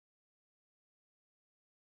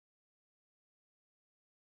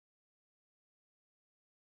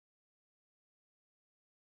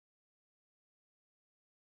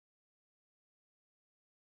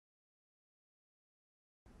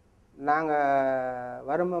நாங்கள்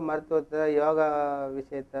வர்ம மருத்துவத்தை யோகா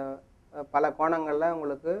விஷயத்தை பல கோணங்களில்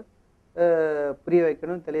உங்களுக்கு புரிய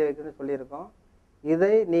வைக்கணும் தெளிய வைக்கணும்னு சொல்லியிருக்கோம்.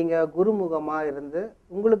 இதை நீங்கள் குருமுகமாக இருந்து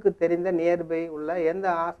உங்களுக்கு தெரிந்த நியர்பை உள்ள எந்த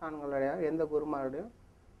ஆசான்களுடைய எந்த குருமாரோடையும்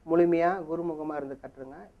முழுமையாக குருமுகமாக இருந்து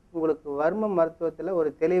கற்றுங்க. உங்களுக்கு வர்ம மருத்துவத்தில் ஒரு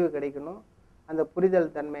தெளிவு கிடைக்கணும். அந்த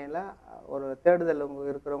புரிதல் தன்மையில் ஒரு தேடுதல்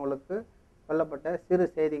இருக்கிறவங்களுக்கு சொல்லப்பட்ட சிறு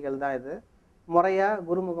செய்திகள் தான் இது. முறையாக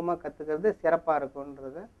குருமுகமாக கற்றுக்கிறது சிறப்பாக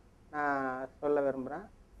இருக்குன்றதை நான் சொல்ல விரும்புகிறேன்.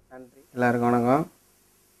 நன்றி. எல்லாருக்கும் வணக்கம்.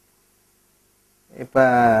 இப்போ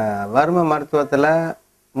வர்ம மருத்துவத்தில்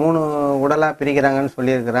 3 உடலாக பிரிக்கிறாங்கன்னு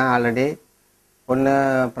சொல்லியிருக்கிறேன் ஆல்ரெடி. 1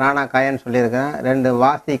 பிராணா காயம்னு சொல்லியிருக்கிறேன், 2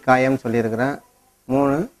 வாசி காயம்னு சொல்லியிருக்கிறேன்,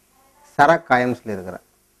 3 சரக்காயம்னு சொல்லியிருக்கிறேன்.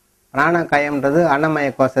 பிராண காயம்ன்றது அன்னமய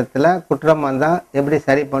கோஷத்தில் குற்றம் வந்தால் எப்படி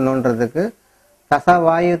சரி பண்ணுன்றதுக்கு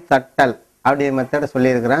தசவாயு தட்டல் அப்படி மெத்தடை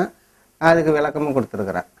சொல்லியிருக்கிறேன். அதுக்கு விளக்கமும்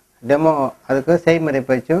கொடுத்துருக்குறேன். டெமோ அதுக்கு செய்முறை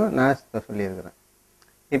பயிற்சியும் நான் சொல்லியிருக்கிறேன்.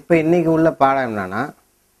 இப்போ இன்றைக்கி உள்ள பாடம் என்னன்னா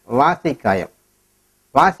வாசி காயம்.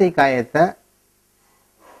 வாசி காயத்தை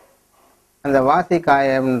அந்த வாசி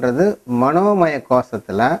காயம்ன்றது மனோமய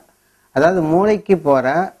கோஷத்தில், அதாவது மூளைக்கு போகிற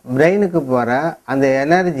பிரெயினுக்கு போகிற அந்த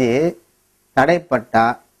எனர்ஜி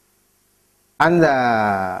தடைப்பட்டால் அந்த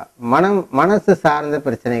மனசு சார்ந்த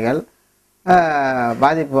பிரச்சனைகள்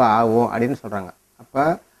பாதிப்பு ஆகும் அப்படின்னு சொல்கிறாங்க. அப்போ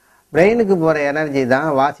பிரெயினுக்கு போகிற எனர்ஜி தான்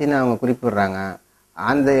வாசின்னு அவங்க குறிப்பிடுறாங்க.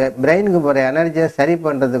 அந்த பிரெயினுக்கு போகிற எனர்ஜியை சரி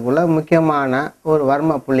பண்ணுறதுக்குள்ள முக்கியமான ஒரு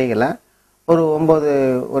வர்ம புள்ளிகளை ஒரு 9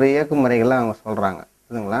 ஒரு இயக்குமுறைகளை அவங்க சொல்கிறாங்க.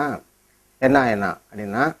 இல்லைங்களா? என்ன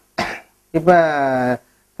அப்படின்னா, இப்போ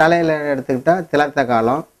தலையில் எடுத்துக்கிட்டால் திலத்த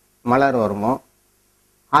காலம், மலர் வருமோ,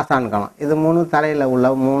 ஆசான் காலம், இது 3 தலையில் உள்ள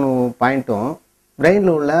 3 பாயிண்ட்டும்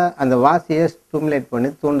பிரெயினில் உள்ள அந்த வாசியை ஸ்டிமுலேட் பண்ணி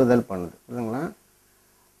தூண்டுதல் பண்ணுது. இல்லைங்களா?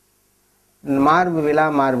 மார்பு விழா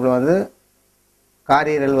மார்பில் வந்து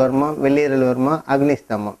காரீரல் வருமம், வெள்ளீரல் வருமம்,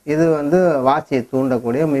 அக்னிஸ்தம்பம், இது வந்து வாசியை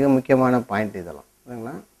தூண்டக்கூடிய மிக முக்கியமான பாயிண்ட் இதெல்லாம்.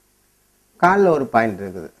 இல்லைங்களா? காலில் ஒரு பாயிண்ட்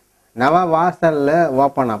இருக்குது. நவ வாசலில்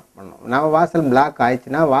ஓப்பன் அப் பண்ணும். நவ வாசல் பிளாக்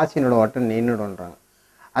ஆயிடுச்சுன்னா வாசியினோட ஓட்டம் நின்றுடுன்றாங்க.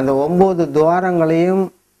 அந்த 9 துவாரங்களையும்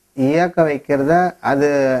இயக்க வைக்கிறத அது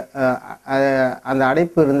அந்த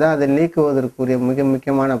அடைப்பு இருந்தால் அதை நீக்குவதற்குரிய மிக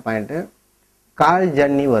முக்கியமான பாயிண்ட்டு கால்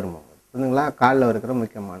ஜன்னி வருமம். புரியுதுங்களா? காலில் இருக்கிற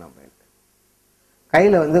முக்கியமான பாயிண்ட்.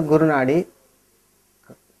 கையில் வந்து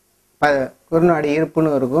குருநாடி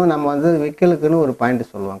இருப்புன்னு இருக்கும். நம்ம வந்து விக்கலுக்குன்னு ஒரு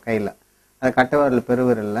பாயிண்ட் சொல்லுவோம் கையில். அது கட்டவரல்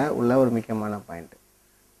பெருவிரலில் உள்ள ஒரு முக்கியமான பாயிண்ட்.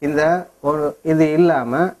 இது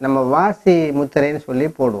இல்லாமல் நம்ம வாசி முத்திரைன்னு சொல்லி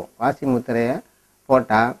போடுவோம். வாசி முத்திரையை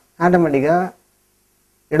போட்டால் ஆட்டோமேட்டிக்காக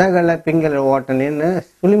இடகல்ல பிங்கல் ஓட்டணின்னு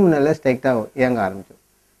சுழிமுனையில் ஸ்ட்ரைக்டாக இயங்க ஆரம்பிச்சிடும்.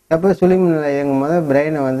 எப்போ சுழிமுனையில் இயங்கும் போது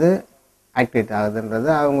பிரெயினை வந்து ஆக்டிவேட் ஆகுதுன்றது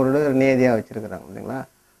அவங்களோட நியதியாக வச்சுருக்குறாங்க. இல்லைங்களா?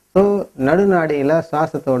 ஸோ நடுநாடியில்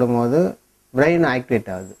சுவாசத்தை விடும் போது பிரெயின் ஆக்டிவேட்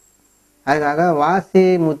ஆகுது. அதுக்காக வாசி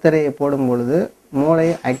முத்திரையை போடும் பொழுது மூளை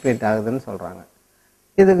ஆக்டிவேட் ஆகுதுன்னு சொல்கிறாங்க.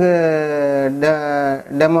 இதுக்கு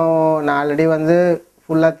டெமோ நான் ஆல்ரெடி வந்து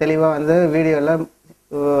ஃபுல்லாக தெளிவாக வந்து வீடியோவில்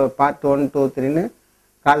பார்ட் 1, 2, 3ன்னு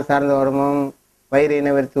கால் சார்ந்த வருமம், வயிறு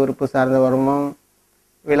இனவெறித்து உறுப்பு சார்ந்த வருமம்,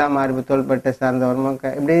 விழா மார்பு தோள்பட்டை சார்ந்த வருமம்,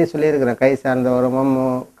 இப்படி சொல்லியிருக்கிறேன். கை சார்ந்த வருமம்,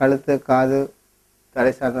 கழுத்து காது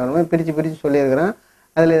தலை சார்ந்த வருமம் பிரித்து சொல்லியிருக்கிறேன்.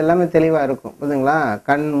 அதில் எல்லாமே தெளிவாக இருக்கும். புரியுதுங்களா?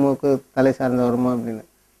 கண் மூக்கு தலை சார்ந்த வருமம் அப்படின்னு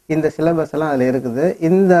இந்த சிலபஸ் எல்லாம் அதில் இருக்குது.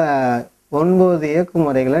 இந்த 9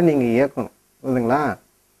 இயக்குமுறைகளை நீங்கள் இயக்கணும். புரியுதுங்களா?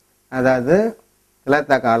 அதாவது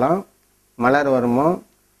திலத்த காலம், மலர் வருமம்,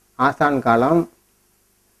 ஆசான் காலம்,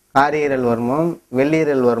 காரீரல் வருமம்,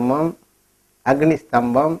 வெள்ளீரல் வருமம், அக்னி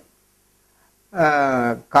ஸ்தம்பம்,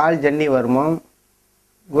 கால் ஜன்னி வருமம்,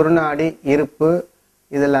 குருநாடி இருப்பு,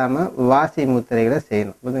 இது இல்லாமல் வாசி முத்திரைகளை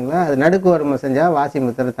செய்யணும். புரியுதுங்களா? அது நடுக்கு வருமம் செஞ்சால் வாசி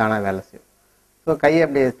முத்திரை தானாக வேலை செய்யும். ஸோ கையை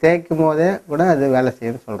அப்படி தேய்க்கும் போதே கூட அது வேலை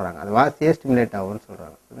செய்யும்னு சொல்கிறாங்க. அது வாசியே ஸ்டிமுலேட் ஆகும்னு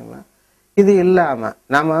சொல்கிறாங்க. புரியுதுங்களா? இது இல்லாமல்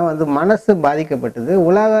நம்ம வந்து மனசு பாதிக்கப்பட்டது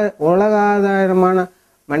உலகாதாரமான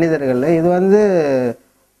மனிதர்களில் இது வந்து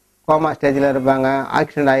கோமா ஸ்டேஜில் இருப்பாங்க,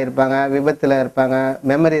 ஆக்சிடென்ட் ஆகியிருப்பாங்க, விபத்தில் இருப்பாங்க,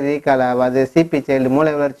 மெமரி ரீகால் ஆகாது, சிபி சைல்டு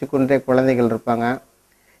மூளை வளர்ச்சி குன்றிய குழந்தைகள் இருப்பாங்க.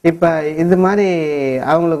 இப்போ இது மாதிரி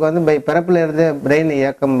அவங்களுக்கு வந்து பிறப்பில் இருந்து பிரெயின்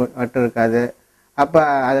இயக்கம் மட்டும் இருக்காது. அப்போ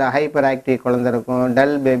அதில் ஹைப்பர் ஆக்டிவ் குழந்தை இருக்கும்,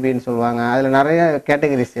 டல் பேபின்னு சொல்லுவாங்க. அதில் நிறைய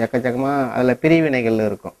கேட்டகரிஸ் எக்கச்சக்கமாக அதில் பிரிவினைகள்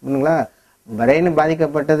இருக்கும். இல்லைங்களா? பிரெயின்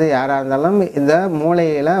பாதிக்கப்பட்டது யாராக இருந்தாலும் இந்த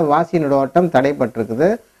மூளையில் வாசியினோட ஓட்டம் தடைப்பட்டிருக்குது.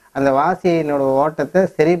 அந்த வாசியினோட ஓட்டத்தை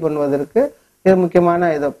சரி பண்ணுவதற்கு இது முக்கியமான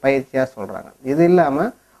இதை பயிற்சியாக சொல்கிறாங்க. இது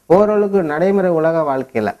இல்லாமல் ஓரளவுக்கு நடைமுறை உலக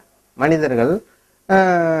வாழ்க்கையில் மனிதர்கள்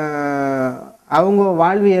அவங்க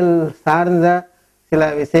வாழ்வியல் சார்ந்த சில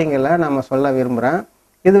விஷயங்களை நம்ம சொல்ல விரும்புகிறேன்.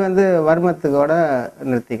 இது வந்து வர்மத்துக்கோட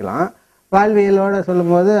நிறுத்திக்கலாம். வாழ்வியலோடு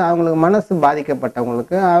சொல்லும்போது அவங்களுக்கு மனசு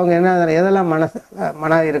பாதிக்கப்பட்டவங்களுக்கு அவங்க என்ன எதெல்லாம்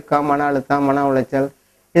மன இறுக்கம், மன அழுத்தம், மன உளைச்சல்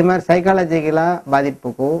இது மாதிரி சைக்காலஜிக்கலாக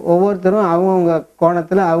பாதிப்புக்கும் ஒவ்வொருத்தரும் அவங்கவுங்க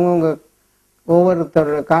கோணத்தில் அவங்கவுங்க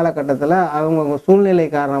ஒவ்வொருத்தர் காலகட்டத்தில் அவங்கவுங்க சூழ்நிலை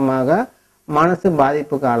காரணமாக மனசு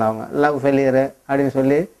பாதிப்புக்கு ஆளாவாங்க. லவ் ஃபெயிலியரு அப்படின்னு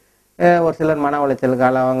சொல்லி ஒரு சிலர் மன உளைச்சலுக்கு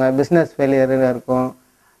ஆளாவாங்க. பிஸ்னஸ் ஃபெயிலியரு இருக்கும்.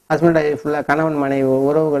 ஹஸ்பண்ட் ஒய்ஃபில் கணவன் மனைவி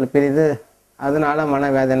உறவுகள் பிரிது அதனால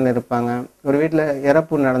மனவேதனையில் இருப்பாங்க. ஒரு வீட்டில்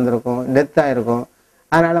இறப்பு நடந்திருக்கும், டெத் ஆகிருக்கும்,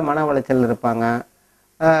 அதனால் மன உளைச்சல் இருப்பாங்க.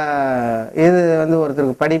 இது வந்து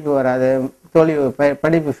ஒருத்தருக்கு படிப்பு வராது,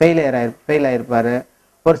 படிப்பு ஃபெயில் ஆகிருப்பார்.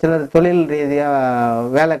 ஒரு சிலர் தொழில் ரீதியாக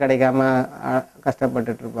வேலை கிடைக்காம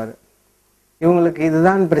கஷ்டப்பட்டுட்டு இருப்பார். இவங்களுக்கு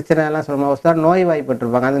இதுதான் பிரச்சனை எல்லாம் சொல்லுவாங்க. ஒரு சிலர் நோய்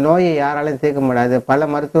வாய்ப்பட்டிருப்பாங்க. அந்த நோயை யாராலையும் தீர்க்க முடியாது. பல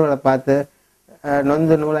மருத்துவர்களை பார்த்து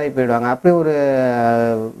நொந்து நூலாகி போயிடுவாங்க. அப்படி ஒரு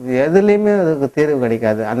எதுலேயுமே அதுக்கு தீர்வு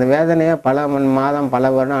கிடைக்காது. அந்த வேதனையை பல மாதம்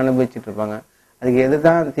பல வருடம் அனுபவிச்சுட்டு இருப்பாங்க. அதுக்கு எது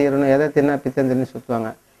தான் தீரணும், எதை தின்னா பித்தம் தின்னு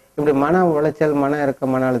சுற்றுவாங்க. இப்படி மன உளைச்சல், மன இறக்க,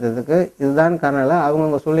 மன அழுத்தத்துக்கு இதுதான் காரணம் இல்லை.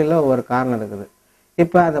 அவங்கவுங்க சூழ்நிலை ஒவ்வொரு காரணம் இருக்குது.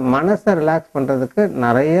 இப்போ அந்த மனசை ரிலாக்ஸ் பண்ணுறதுக்கு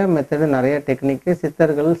நிறைய மெத்தடு, நிறைய டெக்னிக்கு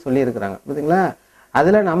சித்தர்கள் சொல்லியிருக்கிறாங்க. புரியுதுங்களா?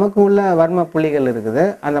 அதில் நமக்கு உள்ள வர்ம புள்ளிகள் இருக்குது.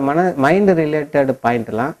 அந்த மைண்டு ரிலேட்டட்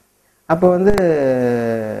பாயிண்ட்லாம் அப்போ வந்து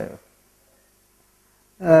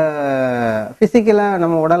ஃபிசிக்கலாக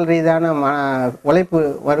நம்ம உடல் ரீதியான உழைப்பு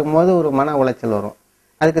வரும்போது ஒரு மன உளைச்சல் வரும்.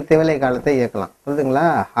 அதுக்கு திவலை காலத்தை இயக்கலாம். புரியுதுங்களா?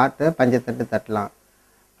 ஹார்ட்டு பஞ்சத்தட்டு தட்டலாம்.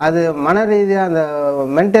 அது மன ரீதியாக அந்த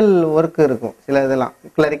மென்டல் ஒர்க்கு இருக்கும். சில இதெல்லாம்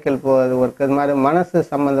கிளரிக்கல் ஒர்க், இது மாதிரி மனசு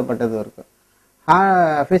சம்மந்தப்பட்டது ஒர்க்கு.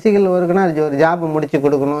 ஃபிசிக்கல் ஒர்க்குனா ஒரு ஜாப் முடிச்சு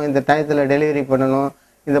கொடுக்கணும், இந்த டயத்தில் டெலிவரி பண்ணணும்,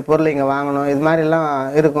 இந்த பொருள் இங்கே வாங்கணும், இது மாதிரிலாம்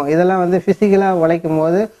இருக்கும். இதெல்லாம் வந்து ஃபிசிக்கலாக உழைக்கும்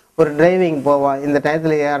போது ஒரு டிரைவிங் போவோம், இந்த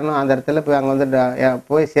டயத்தில் ஏறணும், அந்த இடத்துல போய் அங்கே வந்து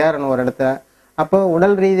போய் சேரணும் ஒரு இடத்துல. அப்போ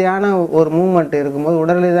உடல் ரீதியான ஒரு மூமெண்ட் இருக்கும்போது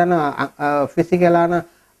உடல் ரீதியான ஃபிசிக்கலான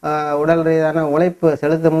உடல் ரீதியான உழைப்பு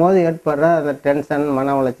செலுத்தும் போது ஏற்படுற அந்த டென்ஷன்,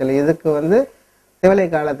 மன உளைச்சல், இதுக்கு வந்து திவலை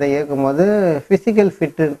காலத்தை இயக்கும் போது ஃபிசிக்கல்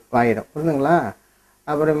ஃபிட்டு ஆகிடும். புரியுதுங்களா?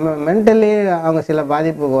 அப்புறம் மென்டலி அவங்க சில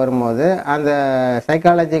பாதிப்புக்கு வரும்போது அந்த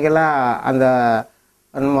சைக்காலஜிக்கலாக அந்த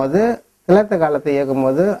வரும்போது திலத்த காலத்தை இயக்கும்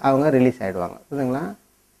போது அவங்க ரிலீஸ் ஆகிடுவாங்க. புரியுதுங்களா?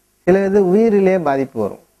 சில இது உயிரிலே பாதிப்பு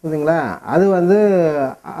வரும். புரியுதுங்களா? அது வந்து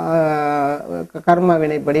கர்ம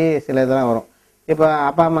வினைப்படி சில இதெல்லாம் வரும். இப்போ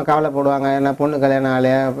அப்பா அம்மா கவலைப்படுவாங்க, என்ன பொண்ணு கல்யாணம்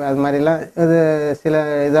ஆலையா, அது மாதிரிலாம் இது சில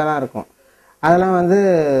இதெல்லாம் இருக்கும். அதெல்லாம் வந்து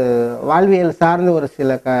வாழ்வியல் சார்ந்து ஒரு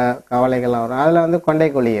சில கவலைகள்லாம் வரும். அதில் வந்து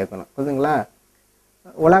கொண்டைக்கொல்லி இயக்கணும். புரியுதுங்களா?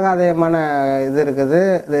 உலகாதயமான இது இருக்குது.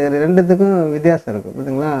 இது ரெண்டுத்துக்கும் வித்தியாசம் இருக்குது.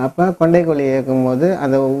 புரியுதுங்களா? அப்போ கொண்டைக்கொல்லி இயக்கும் போது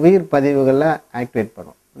அந்த உயிர் பதிவுகளை ஆக்டிவேட்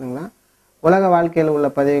பண்ணும். புரியுதுங்களா? உலக வாழ்க்கையில் உள்ள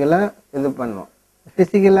பதிவுகளை இது பண்ணும்.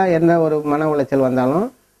 ஃபிசிக்கலாக என்ன ஒரு மன உளைச்சல் வந்தாலும்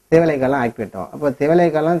திவலை காலம் ஆக்டிவேட் ஆகும். அப்போ திவலை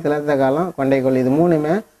காலம், திலத்த காலம், கொண்டைக்கொல்லி, இது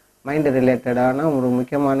மூணுமே மைண்டு ரிலேட்டடான ஒரு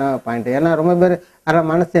முக்கியமான பாயிண்ட். ஏன்னா ரொம்ப பேர்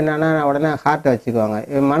மனசு என்னன்னா உடனே ஹார்ட்டை வச்சுக்குவாங்க.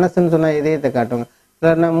 மனசுன்னு சொன்னால் இதயத்தை காட்டுவாங்க,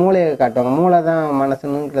 சிலர்னா மூளையை காட்டுவாங்க. மூளை தான்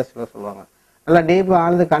மனசுன்னு சொல்லுவாங்க. நல்லா டீப்பாக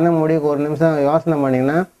ஆழ்ந்து கண்ணை மூடி ஒரு நிமிஷம் யோசனை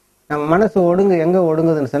பண்ணிங்கன்னா நம்ம மனசு எங்கே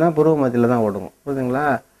ஒடுங்குதுன்னு சொன்னால் புருவ மத்தியில் தான் ஒடுங்கும். புரியுதுங்களா?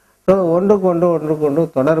 ஸோ ஒன்றுக்கு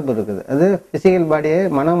தொடர்பு இருக்குது. அது ஃபிசிக்கல் பாடியே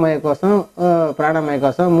மனமய கோஷம், பிராணமய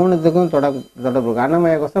கோஷம், மூணுத்துக்கும் தொடர்பு இருக்குது.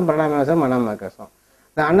 அன்னமய கோஷம், பிராணமய கோஷம், மனமய கோஷம்.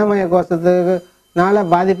 இந்த அன்னமய கோஷத்துக்குனால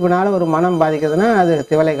பாதிப்புனால ஒரு மனம் பாதிக்கிறதுனா அது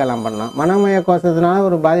திவலை காலம் பண்ணலாம். மனமய கோஷத்தினால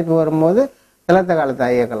ஒரு பாதிப்பு வரும்போது திலத்த காலத்தை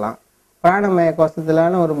இயக்கலாம். பிராணமய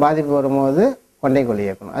கோஷத்திலான ஒரு பாதிப்பு வரும்போது கொண்டைக்கொல்லி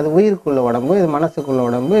இயக்கணும். அது உயிருக்குள்ள உடம்பு, இது மனசுக்குள்ள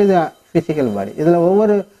உடம்பு, இது ஃபிசிக்கல் பாடி. இதில்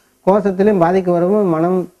ஒவ்வொரு கோஷத்துலையும் பாதிக்க வரும்போது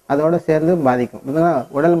மனம் அதோடு சேர்ந்து பாதிக்கும். புரியுதுங்களா?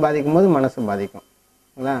 உடல் பாதிக்கும் போது மனசு பாதிக்கும்.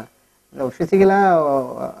 இல்லைங்களா? இந்த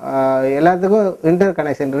ஃபிசிக்கலாக எல்லாத்துக்கும் இன்டர்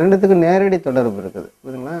கனெக்ஷன், ரெண்டுத்துக்கும் நேரடி தொடர்பு இருக்குது.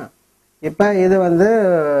 புரியுதுங்களா? இப்போ இது வந்து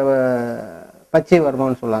பச்சை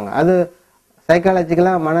வர்மம்னு சொல்லுவாங்க. அது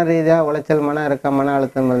சைக்காலஜிக்கலாக மன ரீதியாக உளைச்சல், மன இறக்கம், மன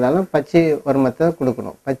அழுத்தம் இருந்தாலும் பச்சை வர்மத்தை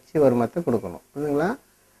கொடுக்கணும். புரியுதுங்களா?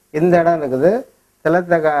 இந்த இடம் இருக்குது.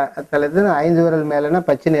 திலத்து 5 விரல் மேலேனா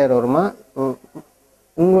பச்சை நேர் வருமா,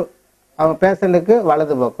 அவங்க பேஷண்ட்டுக்கு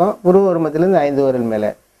வலது பக்கம், புருவ வருமத்திலேருந்து 5 விரல் மேலே.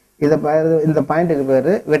 இந்த பாயிண்ட்டுக்கு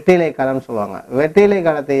பேர் வெற்றிலை காலம்னு சொல்லுவாங்க. வெற்றிலை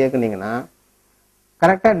காலத்தை இயக்குனீங்கன்னா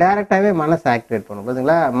கரெக்டாக டைரெக்டாகவே மனசை ஆக்டிவேட் பண்ணும்.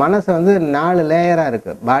 புரியுதுங்களா? மனசு வந்து 4 லேயராக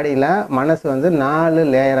இருக்குது. பாடியில் மனசு வந்து 4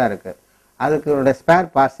 லேயராக இருக்குது. அதுக்கு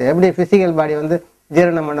ஸ்பேர் பார்ட்ஸ் எப்படி ஃபிசிக்கல் பாடி வந்து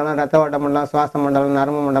ஜீரண மண்டலம், ரத்த ஓட்ட மண்டலம், சுவாச மண்டலம்,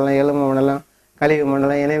 நரம்பு மண்டலம், எலும்பு மண்டலம், கழிவு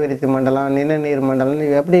மண்டலம், இணைவிரித்து மண்டலம், நிணநீர் மண்டலம்,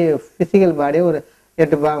 எப்படி ஃபிசிக்கல் பாடி ஒரு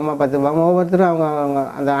 8 பாகமாக 10 பாகமாக ஒவ்வொருத்தரும் அவங்க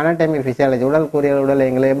அந்த அனாட்டமி ஃபிசியாலஜி, உடல் கூறியல், உடல்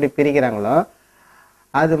எங்களை எப்படி பிரிக்கிறாங்களோ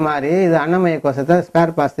அது மாதிரி இது அன்னமய கோஷத்தை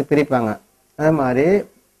ஸ்பேர் பார்ட்ஸ் பிரிப்பாங்க. அது மாதிரி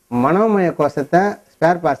மனோமய கோஷத்தை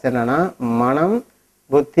ஸ்பேர் பார்ட்ஸ் என்னன்னா மனம்,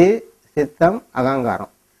 புத்தி, சித்தம்,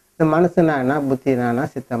 அகங்காரம். இந்த மனசுனா என்ன, புத்தினா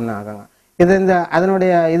சித்தம்னா அகங்காரம். இது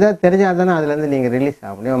அதனுடைய இதை தெரிஞ்சால் தானே அதுலேருந்து நீங்கள் ரிலீஸ்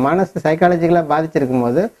ஆக முடியும். மனசு சைக்காலஜிக்கலாக பாதிச்சிருக்கும்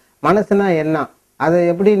போது மனசுனா என்ன, அதை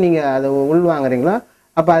எப்படி நீங்கள் அதை உள்வாங்குறீங்களோ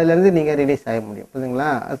அப்போ அதுலேருந்து நீங்கள் ரிலீஸ் ஆக முடியும். புரியுதுங்களா?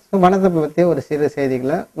 ஸோ மனத்தை பற்றி ஒரு சிறு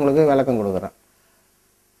செய்திகளை உங்களுக்கு விளக்கம் கொடுக்குறேன்.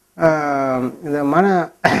 இந்த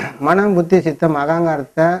மனம் புத்தி சித்தம்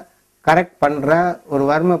அகங்காரத்தை கரெக்ட் பண்ணுற ஒரு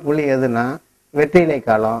வர்ம புள்ளி எதுனா வெற்றிலை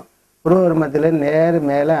காலம். புருவர்மத்திலேருந்து நேர்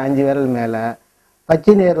மேலே 5 விரல் மேலே,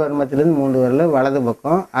 பச்சை நேர் வர்மத்திலேருந்து 3 விரல் வலது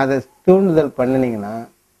பக்கம். அதை தூண்டுதல் பண்ணினீங்கன்னா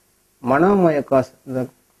மனோமய கோஷம், இந்த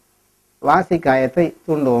வாசி காயத்தை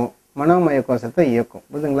தூண்டுவோம், மனோமய கோஷத்தை இயக்கும்.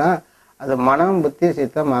 புரியுதுங்களா? அது மனம் புத்தி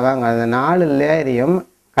சித்தம் அகங்காரம், அந்த 4 லேயரையும்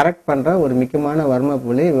கரெக்ட் பண்ணுற ஒரு முக்கியமான வர்ம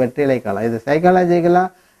புள்ளி வெற்றிலை காலம். இது சைக்காலஜிக்கலாக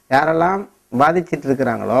யாரெல்லாம் பாதிச்சிட்டு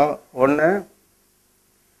இருக்கிறாங்களோ, ஒன்று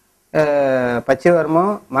பச்சை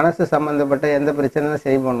வர்மம் மனசு சம்மந்தப்பட்ட எந்த பிரச்சனையும்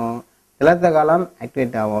சரி பண்ணும், இலத்த காலம்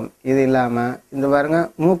ஆக்டிவேட் ஆகும். இது இல்லாமல் இந்த பாருங்க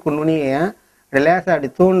மூக்கு நுனியை அப்படி லேசாக அப்படி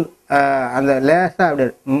அந்த லேசாக அப்படி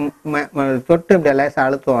தொட்டு இப்படி லேசாக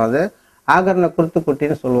அழுத்துவோம். அது ஆகரண குருத்து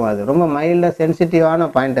குட்டின்னு சொல்லுவோம். அது ரொம்ப மைல்டாக சென்சிட்டிவான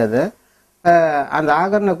பாயிண்ட். அது அந்த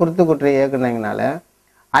ஆகரண குருத்து குட்டியை இயக்குனீங்கனால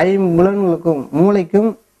ஐம்புலன்களுக்கும்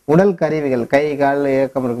மூளைக்கும் உடல் கருவிகள் கை கால்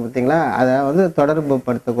இயக்கம் இருக்கு பார்த்தீங்களா, அதை வந்து தொடர்பு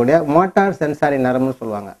படுத்தக்கூடிய மோட்டார் சென்சாரி நரம்புன்னு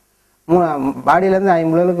சொல்லுவாங்க. பாடியிலேருந்து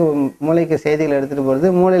ஐம்புலனுக்கு மூளைக்கு செய்திகள் எடுத்துகிட்டு போகிறது,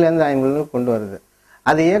 மூளையிலேருந்து ஐம்புலனுக்கு கொண்டு வருது.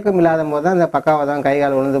 அது இயக்கம் இல்லாத போது தான் அந்த பக்காவதான் கை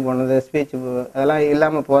கால் விழுந்து போனது, ஸ்பீச் அதெல்லாம்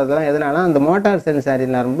இல்லாமல் போகிறதுலாம் எதனால அந்த மோட்டார் சென்சாரி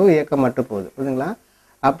நரம்பு இயக்கம் மட்டும் போகுது. புரியுதுங்களா?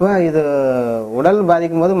 அப்போ இது உடல்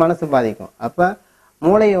பாதிக்கும் போது மனசு பாதிக்கும். அப்போ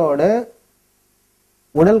மூளையோடு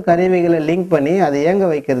உடல் கருவிகளை லிங்க் பண்ணி அதை இயங்க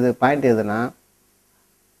வைக்கிறது பாயிண்ட் எதுனா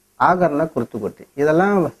ஆகரண குருத்து கொட்டி.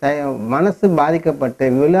 இதெல்லாம் மனசு பாதிக்கப்பட்டு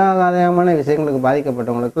விலாகாதமான விஷயங்களுக்கு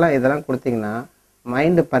பாதிக்கப்பட்டவங்களுக்குலாம் இதெல்லாம் கொடுத்தீங்கன்னா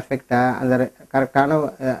மைண்டு பர்ஃபெக்டாக அந்த கரெக்டான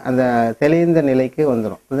அந்த தெளிந்த நிலைக்கு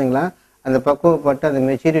வந்துடும். புரியுதுங்களா? அந்த பக்குவப்பட்டு அந்த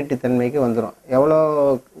மெச்சூரிட்டி தன்மைக்கு வந்துடும். எவ்வளோ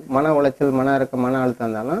மன உளைச்சல், மன இருக்க, மன அழுத்தம்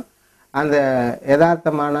இருந்தாலும் அந்த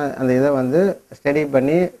யதார்த்தமான அந்த இதை வந்து ஸ்டடி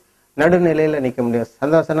பண்ணி நடுநிலையில் நிற்க முடியும்.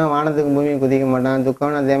 சந்தோஷம்னா வானத்துக்கு பூமியும் குதிக்க மாட்டாங்க,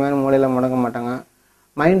 துக்கம்னா அதே மாதிரி மூலையில் முடங்க மாட்டாங்க.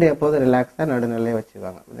 மைண்டு எப்போதும் ரிலாக்ஸாக நடுநிலையை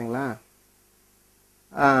வச்சுக்குவாங்க. புரியுதுங்களா?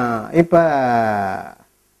 இப்போ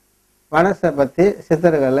மனசை பற்றி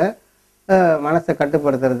சித்தர்களை மனசை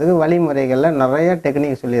கட்டுப்படுத்துறதுக்கு வழிமுறைகளில் நிறைய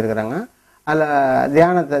டெக்னிக் சொல்லியிருக்கிறாங்க. அதில்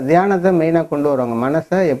தியானத்தை மெயினாக கொண்டு வருவாங்க.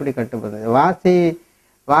 மனசை எப்படி கட்டுப்படுத்துறது,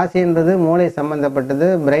 வாசின்றது மூளை சம்மந்தப்பட்டது.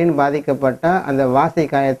 பிரெயின் பாதிக்கப்பட்டால் அந்த வாசி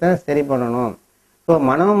காயத்தை சரி பண்ணணும். ஸோ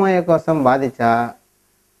மனோமய கோஷம் பாதித்தா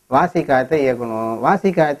வாசி காயத்தை இயக்கணும். வாசி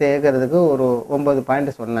காயத்தை இயக்கிறதுக்கு ஒரு 9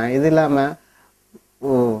 பாயிண்ட் சொன்னேன். இது இல்லாமல்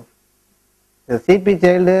சிபி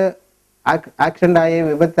சைல்டு ஆக்சிடென்ட் ஆகி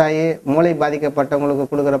விபத்தாகி மூளை பாதிக்கப்பட்டவங்களுக்கு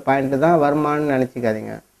கொடுக்குற பாயிண்ட் தான் வர்மான்னு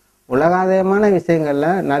நினச்சிக்காதீங்க. உலகாதயமான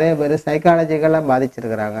விஷயங்களில் நிறைய பேர் சைக்காலஜிக்கலாக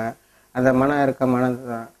பாதிச்சிருக்கிறாங்க. அந்த மனம் இருக்க மனம்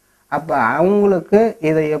தான். அப்போ அவங்களுக்கு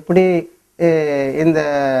இதை எப்படி இந்த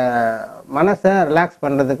மனசை ரிலாக்ஸ்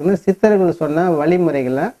பண்ணுறதுக்குன்னு சித்தர்கள் சொன்ன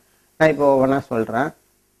வழிமுறைகளை நான் இப்போ ஒவ்வொன்றா சொல்கிறேன்.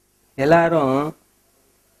 எல்லாரும்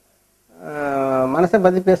மனசை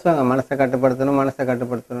பற்றி பேசுவாங்க, மனசை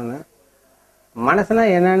கட்டுப்படுத்தணும்னு. மனசுனா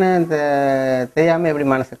என்னென்னு தெரியாமல் எப்படி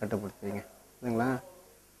மனசை கட்டுப்படுத்துவீங்க? சரிங்களா?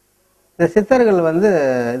 இந்த சித்தர்கள் வந்து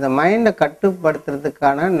இந்த மைண்டை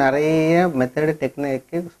கட்டுப்படுத்துறதுக்கான நிறைய மெத்தடு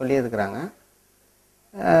டெக்னிக்கு சொல்லியிருக்கிறாங்க.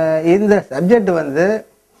 இந்த சப்ஜெக்ட் வந்து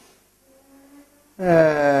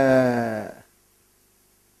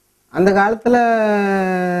அந்த காலத்தில்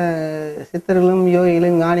சித்தர்களும்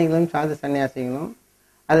யோகிகளும் ஞானிகளும் சாது சன்னியாசிகளும்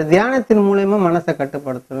அது தியானத்தின் மூலயமா மனசை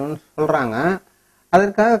கட்டுப்படுத்தணும்னு சொல்கிறாங்க.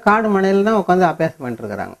 அதற்காக காடு மனையில் தான் உட்காந்து அபியாசம்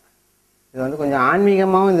பண்ணிட்டுருக்கிறாங்க. இது வந்து கொஞ்சம்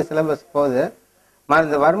ஆன்மீகமாகவும் இந்த சிலபஸ் போகுது.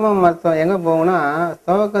 இந்த வர்ம மருத்துவம் எங்கே போகும்னா,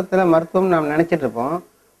 துவக்கத்தில் மருத்துவம் நாம் நினச்சிட்டு இருப்போம்.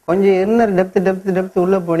 கொஞ்சம் இன்னர் டெப்த்து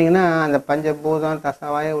உள்ளே போனீங்கன்னா அந்த பஞ்சபூதம்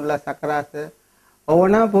தசவாய உள்ள சக்கராசு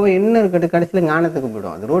ஒவ்வொன்றா போய் இன்னும் இருக்கட்டு கடைசியில் ஞானத்துக்கு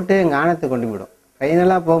போய்டும். அது ரூட்டே ஞானத்துக்கு கொண்டு போய்டும்.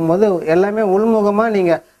 ஃபைனலாக போகும்போது எல்லாமே உள்முகமாக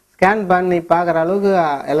நீங்கள் ஸ்கேன் பண்ணி பார்க்குற அளவுக்கு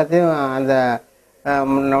எல்லாத்தையும் அந்த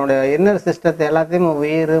நம்மளுடைய இன்னர் சிஸ்டத்தை எல்லாத்தையும்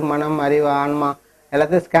உயிர், மனம், அறிவு, ஆன்மா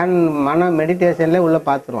எல்லாத்தையும் ஸ்கேன் மெடிடேஷன்லேயே உள்ளே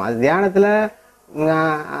பார்த்துருவோம். அது தியானத்தில்,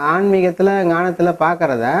 ஆன்மீகத்தில், ஞானத்தில்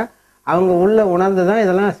பார்க்குறத அவங்க உள்ளே உணர்ந்து தான்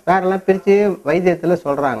இதெல்லாம் ஸ்பேரெல்லாம் பிரித்து வைத்தியத்தில்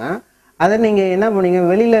சொல்கிறாங்க. அதை நீங்கள் என்ன பண்ணீங்க,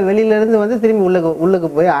 வெளியிலேருந்து வந்து திரும்பி உள்ளுக்கு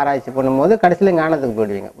போய் ஆராய்ச்சி பண்ணும்போது கடைசியில் ஞானத்துக்கு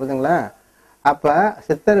போயிடுவீங்க. புரியுதுங்களா? அப்போ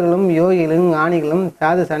சித்தர்களும் யோகிகளும் ஞானிகளும்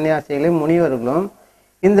சாது சன்னியாசிகளும் முனிவர்களும்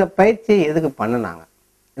இந்த பயிற்சி எதுக்கு பண்ணினாங்க?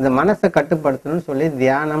 இந்த மனசை கட்டுப்படுத்தணும்னு சொல்லி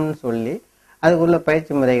தியானம்னு சொல்லி அதுக்குள்ள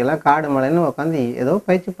பயிற்சி முறைகள்லாம் காடு மலைன்னு உட்காந்து ஏதோ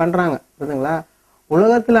பயிற்சி பண்ணுறாங்க. புரியுதுங்களா?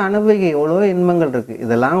 உலகத்தில் அனுபவிக்க எவ்வளோ இன்பங்கள் இருக்குது.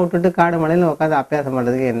 இதெல்லாம் விட்டுட்டு காடு மலைன்னு உட்காந்து அபியாசம்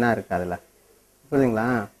பண்ணுறதுக்கு என்ன இருக்குது அதில்? புரியுதுங்களா?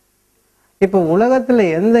 இப்போ உலகத்தில்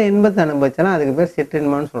எந்த இன்பத்தை அனுபவிச்சாலும் அதுக்கு பேர்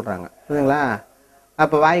சிற்றின்பம்னு சொல்கிறாங்க. புரியுதுங்களா?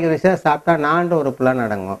 அப்போ வாய்க்கு ருசியாக சாப்பிட்டா நான்ற ஒரு புலன்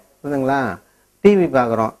அடங்கும். புரியுதுங்களா? டிவி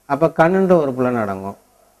பார்க்குறோம், அப்போ கண்ணுன்ற ஒரு புலன் அடங்கும்.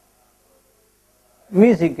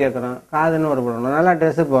 மியூசிக் கேட்குறோம், காதுன்னு ஒரு போடுறோம், நல்லா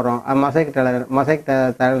ட்ரெஸ்ஸு போடுறோம், மசைக்கு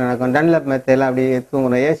தலை நடக்கும், டன்லப் மெத்தையில் அப்படி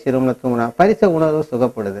தூங்குறோம், ஏசி ரூமில் தூங்குறோம், பரிச உணர்வு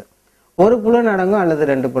சுகப்படுது. ஒரு புலன் அடங்கும் அல்லது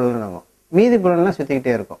 2 புலன் அடங்கும், மீதி புலன்லாம்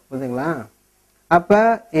சுற்றிக்கிட்டே இருக்கும். புரியுதுங்களா? அப்போ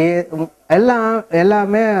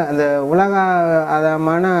எல்லாமே அந்த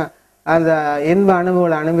உலகமான அந்த இன்ப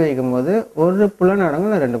அனுபவங்களை அனுபவிக்கும் போது ஒரு புலன் அடங்கும்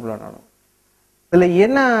இல்லை 2 புலன் அடங்கும். இதில்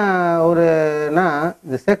என்ன ஒருனா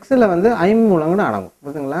இந்த செக்ஸில் வந்து 5 புலன்கள் அடங்கும்.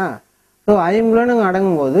 புரியுதுங்களா? ஸோ 5 புலன்கள்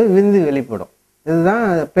அடங்கும் போது விந்து வெளிப்படும். இதுதான்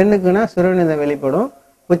பெண்ணுக்குன்னா சுரநிதம் வெளிப்படும்.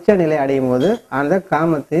 உச்சநிலை அடையும் போது அந்த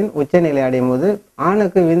காமத்தின் உச்சநிலை அடையும் போது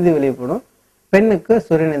ஆணுக்கு விந்து வெளிப்படும், பெண்ணுக்கு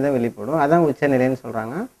சுரநிதம் வெளிப்படும். அதான் உச்சநிலைன்னு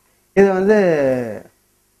சொல்கிறாங்க. இது வந்து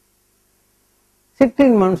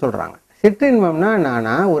சிற்றின்பம்னு சொல்கிறாங்க. சிற்றின்பம்னா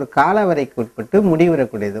என்னன்னா ஒரு காலவரைக்கு உட்பட்டு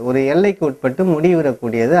முடிவுறக்கூடியது, ஒரு எல்லைக்கு உட்பட்டு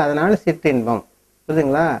முடிவுறக்கூடியது, அதனால சிற்றின்பம்.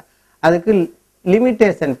 புரியுதுங்களா? அதுக்கு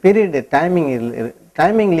லிமிட்டேஷன் பீரியட்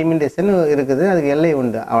டைமிங் லிமிட்டேஷன் இருக்குது, அதுக்கு எல்லை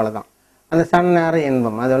உண்டு, அவ்வளோதான். அந்த சன் நேரம்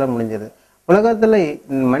இன்பம் அதோட முடிஞ்சது. உலகத்தில்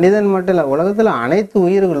மனிதன் மட்டும் இல்லை, உலகத்தில் அனைத்து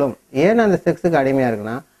உயிர்களும் ஏன் அந்த செக்ஸுக்கு அடிமையாக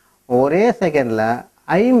இருக்குன்னா ஒரே செகண்டில்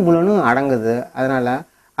 5 புலனும் அடங்குது. அதனால்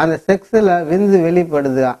அந்த செக்ஸில் விந்து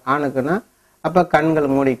வெளிப்படுது ஆணுக்குன்னா அப்போ கண்கள்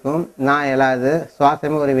மூடிக்கும், நான் எழாது,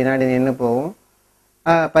 சுவாசமே ஒரு வினாடி நின்று போகும்,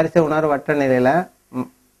 பரிச உணர்வு வட்ட நிலையில்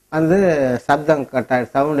வந்து சப்தம்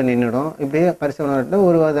சவுண்டு நின்றுடும். இப்படியே பரிச உணர்வு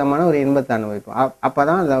ஒரு விதமான ஒரு இன்பத்தை அனுபவிக்கும். அப்போ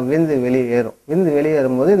தான் அந்த விந்து வெளியேறும். விந்து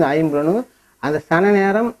வெளியேறும்போது இந்த 5 புலனும் அந்த சன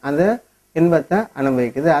நேரம் அந்த இன்பத்தை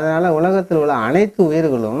அனுபவிக்குது. அதனால் உலகத்தில் உள்ள அனைத்து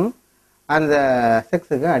உயிர்களும் அந்த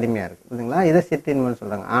செக்ஸுக்கு அடிமையாக இருக்குது. புரியுதுங்களா? இதை சிற்றின்பம்னு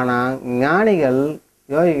சொல்கிறாங்க. ஆனால் ஞானிகள்,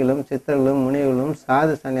 யோகிகளும், சித்தர்களும், முனிகளும்,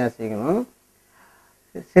 சாது சன்னியாசிகளும்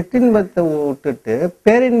சிற்றின்பத்தை விட்டுட்டு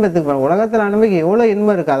பேரின்பத்துக்கு உலகத்தில் அனுபவிக்க எவ்வளோ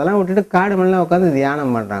இன்பம் இருக்குது அதெல்லாம் விட்டுட்டு காடு மண்ணில் உட்காந்து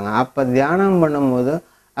தியானம் பண்ணுறாங்க. அப்போ தியானம் பண்ணும்போது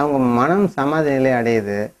அவங்க மனம் சமாதி நிலை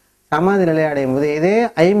அடையுது. சமாதி நிலை அடையும் போது இதே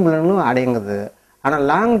 5 புலன்களும் அடையுங்குது. ஆனால்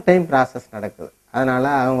லாங் டைம் ப்ராசஸ் நடக்குது. அதனால்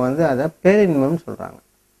அவங்க வந்து அதை பேரின்பம்னு சொல்கிறாங்க.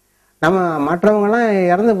 நம்ம மற்றவங்களாம்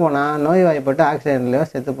இறந்து போனால் நோய்வாய்ப்பட்டு ஆக்சிடென்ட்லையோ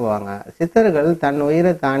செத்து போவாங்க. சித்தர்கள் தன்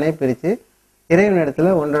உயிரை தானே பிரித்து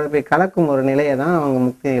இறைவனிடத்தில் ஒன்றரை போய் கலக்கும் ஒரு நிலையை தான் அவங்க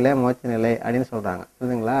முக்தி நிலை, மோட்ச நிலை அப்படின்னு சொல்கிறாங்க.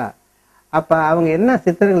 புரியுதுங்களா? அப்போ அவங்க என்ன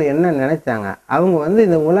சித்தர்கள் என்ன நினைச்சாங்க, அவங்க வந்து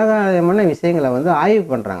இந்த உலகமான விஷயங்களை வந்து ஆய்வு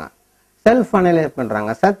பண்ணுறாங்க, செல்ஃப் அனலைஸ்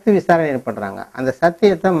பண்ணுறாங்க, சத்து விசாரணை பண்ணுறாங்க. அந்த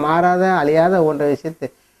சத்தியத்தை மாறாத அழியாத ஒன்றை விஷயத்தை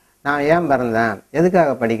நான் ஏன் பிறந்தேன்,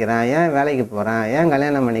 எதுக்காக படிக்கிறேன், ஏன் வேலைக்கு போகிறேன், ஏன்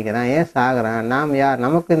கல்யாணம் பண்ணிக்கிறேன், ஏன் சாகிறேன், நாம் யார்,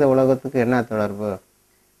 நமக்கு இந்த உலகத்துக்கு என்ன தொடர்பு,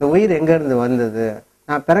 இந்த உயிர் எங்கேருந்து வந்தது,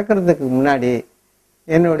 நான் பிறக்கிறதுக்கு முன்னாடி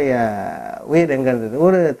என்னுடைய உயிர் எங்கே இருந்தது.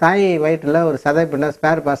 ஒரு தாய் வயிற்றில் ஒரு சதை பின்னா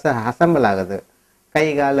ஸ்பேர் பார்ட்ஸை அசம்பிள் ஆகுது, கை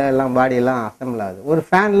கால் எல்லாம் பாடியெல்லாம் அசம்பிள் ஆகுது. ஒரு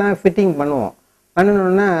ஃபேன்லாம் ஃபிட்டிங் பண்ணுவோம்,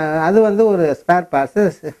 பண்ணணுன்னா அது வந்து ஒரு ஸ்பேர் பார்ட்ஸு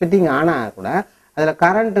ஃபிட்டிங் ஆனால் கூட அதில்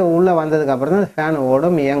கரண்ட்டு உள்ளே வந்ததுக்கப்புறம் தான் ஃபேன்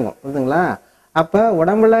ஓடும், இயங்கும். புரியுதுங்களா? அப்போ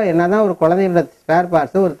உடம்புல என்ன தான் ஒரு குழந்தையோட ஸ்பேர்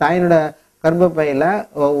பார்ட்ஸு ஒரு தாயினோட கர்ப்பப்பையில்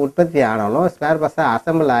உற்பத்தி ஆனாலும் ஸ்பேர் பார்ட்ஸை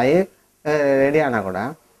அசம்பிள் ஆகி ரெடி ஆனால் கூட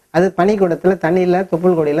அது பனிக்கூடத்தில் தண்ணியில்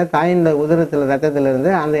தொப்புள் கொடியில் தாயின் உதிரத்தில் ரத்தத்திலிருந்து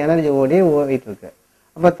அந்த எனர்ஜி ஓடிட்டுருக்கு.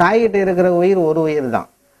 அப்போ தாய்கிட்ட இருக்கிற உயிர் ஒரு உயிர் தான்.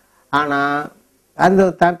 ஆனால்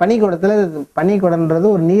அந்த பனிக்கூடன்றது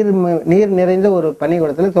ஒரு நீர் நிறைந்த ஒரு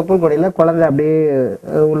பனிக்கூடத்தில் தொப்புள் கொடியில் குழந்தை அப்படியே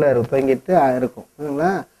உள்ள தொங்கிட்டு இருக்கும்.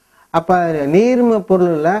 புரியுதுங்களா? அப்போ நீர்ம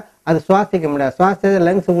பொருளில் அது சுவாசிக்க முடியாது, சுவாசிச்சது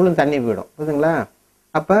லங்ஸ் ஃபுல்லும் தண்ணி போயிடும். புரியுதுங்களா?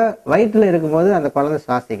 அப்போ வயிற்றில் இருக்கும்போது அந்த குழந்தை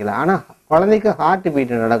சுவாசிக்கல. ஆனால் குழந்தைக்கு ஹார்ட்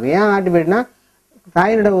பீட் நடக்கும். ஏன் ஹார்ட் பீட்னா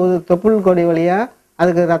தாயினோட தொப்புள் கொடி வழியாக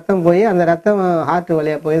அதுக்கு ரத்தம் போய் அந்த ரத்தம் ஹார்ட்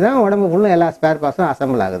வழியாக போய் தான் உடம்பு ஃபுல்லும் எல்லா ஸ்பேர் பார்ட்ஸும்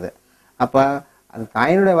அசம்பிள் ஆகுது. அப்போ அது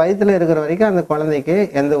தாயினுடைய வயிற்றில் இருக்கிற வரைக்கும் அந்த குழந்தைக்கு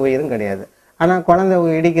எந்த உயிரும் கிடையாது. ஆனால் குழந்தை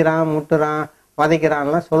இடிக்கிறான், முட்டுறான்,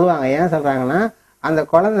 வதைக்கிறான்லாம் சொல்லுவாங்க. ஏன் சொல்கிறாங்கன்னா அந்த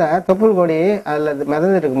குழந்தை தொப்புள் கொடி அதில்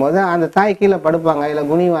மிதந்து இருக்கும்போது அந்த தாய் கீழே படுப்பாங்க, இல்லை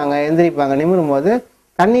குனிவாங்க, எந்திரிப்பாங்க, நிமிரும் போது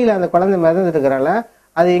தண்ணியில் அந்த குழந்தை மிதந்து இருக்கிறனால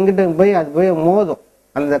அது எங்கிட்ட போய் அது போய் மோதும்.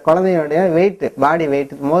 அந்த குழந்தையோடைய வெயிட்டு, பாடி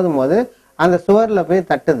வெயிட் மோதும் போது அந்த சுவரில் போய்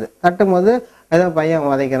தட்டும் போது ஏதோ பையன்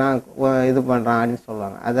வதைக்கிறான், இது பண்ணுறான் அப்படின்னு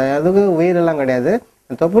சொல்லுவாங்க. அது அதுக்கு உயிரெல்லாம் கிடையாது.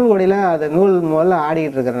 தொப்புள் கொடியில் அது நூல் முதல்ல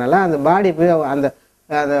ஆடிக்கிட்டு இருக்கிறனால அந்த பாடி போய் அந்த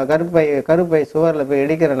அந்த கருப்பை சுவரில் போய்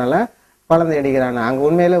இடிக்கிறனால குழந்தை இடிக்கிறாங்க. அங்கே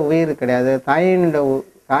உண்மையில உயிர் கிடையாது.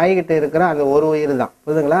 தாய்கிட்ட இருக்கிற அந்த ஒரு உயிர் தான்.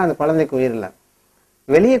 புரியுதுங்களா? அந்த குழந்தைக்கு உயிர் இல்லை.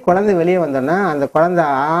 குழந்தை வெளியே வந்தோன்னா அந்த குழந்தை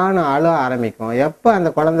அழுக ஆரம்பிக்கும். எப்போ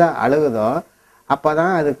அந்த குழந்தை அழுகுதோ அப்போ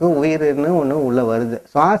தான் அதுக்கு உயிர்னு ஒன்று உள்ளே வருது.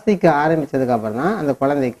 சுவாசிக்க ஆரம்பித்ததுக்கு அப்புறம் தான் அந்த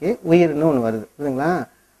குழந்தைக்கு உயிர்னு ஒன்று வருது. புரியுதுங்களா?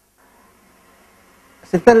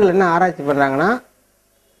 சித்தர்கள் என்ன ஆராய்ச்சி பண்ணுறாங்கன்னா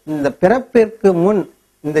இந்த பிறப்பிற்கு முன்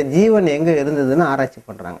இந்த ஜீவன் எங்கே இருந்ததுன்னு ஆராய்ச்சி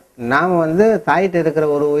பண்ணுறாங்க. நாம் வந்து தாயிட்ட இருக்கிற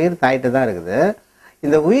ஒரு உயிர் தாயிட்ட தான் இருக்குது.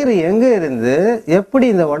 இந்த உயிர் எங்கே இருந்து எப்படி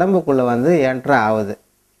இந்த உடம்புக்குள்ளே வந்து என்ட்ரு ஆகுது,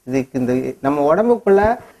 இதுக்கு இந்த நம்ம உடம்புக்குள்ளே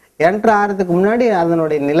என்ட்ரு ஆகிறதுக்கு முன்னாடி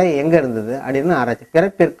அதனுடைய நிலை எங்கே இருந்தது அப்படின்னு ஆராய்ச்சி.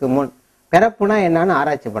 பிறப்பிற்கு முன், பிறப்புனா என்னன்னு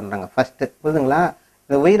ஆராய்ச்சி பண்ணுறாங்க ஃபஸ்ட்டு, புரியுதுங்களா?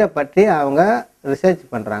 இந்த உயிரை பற்றி அவங்க ரிசர்ச்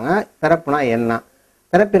பண்ணுறாங்க. பிறப்புனா என்ன,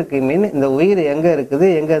 பிறப்பிற்கு மீன் இந்த உயிர் எங்கே இருக்குது,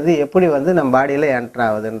 எங்கே இது, எப்படி வந்து நம்ம பாடியில் என்ட்ரு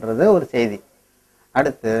ஆகுதுன்றது ஒரு செய்தி.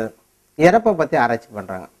 அடுத்து இறப்பை பற்றி ஆராய்ச்சி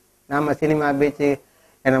பண்ணுறாங்க. நம்ம சினிமா, பீச்சு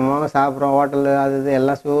என்னமோ சாப்பிட்றோம், ஹோட்டலு, அது இது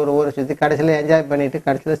எல்லாம் ஊரை சுற்றி கடைசியில் என்ஜாய் பண்ணிவிட்டு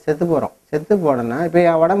கடைசியில் செத்து போகிறோம். செத்து போனோன்னா இப்போ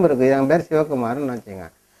என் உடம்பு இருக்குது, என் பேர் சிவகுமார்னு வச்சுங்க.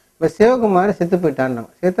 இப்போ சிவகுமார் செத்து போயிட்டான்னா,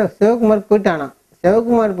 சிவகுமார் போயிட்டானா,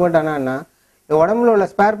 சிவகுமார் போயிட்டானா உடம்புல உள்ள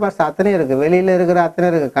ஸ்பேர் பார்ட்ஸ் அத்தனை இருக்குது, வெளியில் இருக்கிற அத்தனை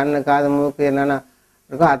இருக்குது, கண்ணு, காது, மூக்கு என்னென்ன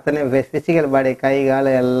இருக்கோ அத்தனை ஃபிசிக்கல் பாடி, கை, கால்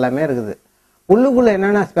எல்லாமே இருக்குது. உள்ளுக்குள்ளே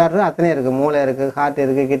என்னென்ன ஸ்பேர் அத்தனை இருக்குது. மூளை இருக்குது, ஹார்ட்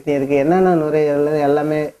இருக்குது, கிட்னி இருக்குது, என்னென்ன நுரையீரல்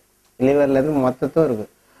எல்லாமே லிவர்லேருந்து மொத்தத்தும் இருக்குது.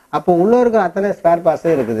 அப்போ உள்ளே இருக்கிற அத்தனை ஸ்பேர்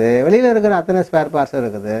பார்ட்ஸும் இருக்குது, வெளியில் இருக்கிற அத்தனை ஸ்பேர் பார்ட்ஸும்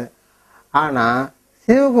இருக்குது. ஆனால்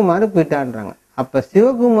சிவகுமார் போயிட்டான்றாங்க. அப்போ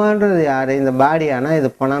சிவகுமார்ன்றது யார்? இந்த பாடியானா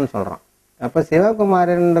இது போனான்னு சொல்கிறான். அப்போ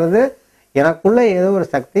சிவகுமார்ன்றது எனக்குள்ளே ஏதோ ஒரு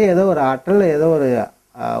சக்தி, ஏதோ ஒரு ஆற்றல், ஏதோ ஒரு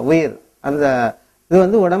உயிர், அந்த இது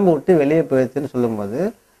வந்து உடம்பு விட்டு வெளியே போயிடுச்சுன்னு சொல்லும்போது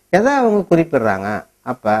எதை அவங்க குறிப்பிடுறாங்க?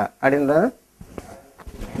 அப்போ அப்படின்ற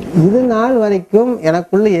இது நாள் வரைக்கும்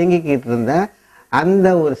எனக்குள்ளே இயங்கிக்கிட்டு இருந்த அந்த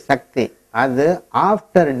ஒரு சக்தி, அது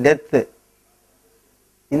ஆஃப்டர் டெத்து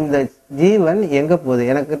இந்த ஜீவன் எங்கே போகுது?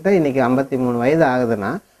 எனக்கிட்ட இன்னைக்கு 53 வயது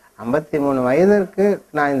ஆகுதுன்னா 53 வயதிற்கு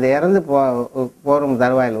நான் இந்த இறந்து போகிற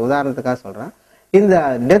தருவாயில் உதாரணத்துக்காக சொல்கிறேன். இந்த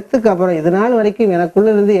டெத்துக்கு அப்புறம் இது நாள் வரைக்கும்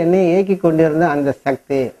எனக்குள்ள இருந்து என்னை இயக்கி கொண்டிருந்த அந்த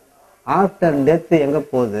சக்தி ஆஃப்டர் டெத்து எங்கே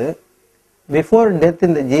போகுது? பிஃபோர் டெத்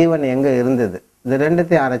இந்த ஜீவன் எங்கே இருந்தது? இது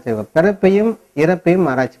ரெண்டுத்தையும் ஆராய்ச்சி, பிறப்பையும் இறப்பையும்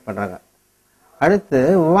ஆராய்ச்சி பண்ணுறாங்க. அடுத்து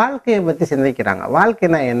வாழ்க்கையை பற்றி சிந்திக்கிறாங்க.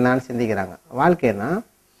 வாழ்க்கைனா என்னன்னு சிந்திக்கிறாங்க. வாழ்க்கைனா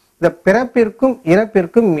இந்த பிறப்பிற்கும்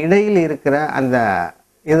இறப்பிற்கும் இடையில் இருக்கிற அந்த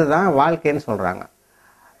இதுதான் வாழ்க்கைன்னு சொல்கிறாங்க.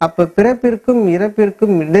 அப்போ பிறப்பிற்கும்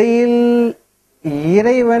இறப்பிற்கும் இடையில்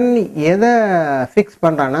இறைவன் எதை ஃபிக்ஸ்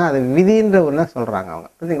பண்ணுறான்னா அது விதின்ற ஒன்று சொல்கிறாங்க அவங்க,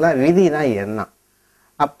 புரியுதுங்களா? விதினா என்ன?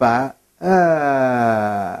 அப்போ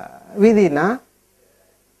விதினா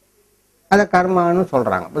அதை கர்மான்னு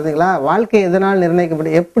சொல்கிறாங்க, புரியுதுங்களா? வாழ்க்கை எதனால்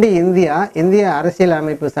நிர்ணயிக்கப்படும்? எப்படி இந்திய அரசியல்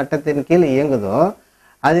அமைப்பு சட்டத்தின் கீழ் இயங்குதோ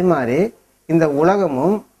அது மாதிரி இந்த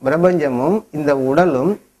உலகமும் பிரபஞ்சமும் இந்த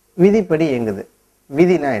உடலும் விதிப்படி இயங்குது.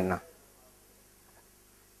 விதினா என்ன?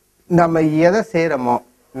 நம்ம எதை செய்கிறோமோ,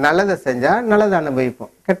 நல்லதை செஞ்சால் நல்லதை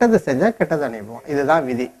அனுபவிப்போம், கெட்டதை செஞ்சால் கெட்டதை அனுபவிப்போம். இதுதான்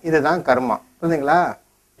விதி, இதுதான் கர்மா, புரியுதுங்களா?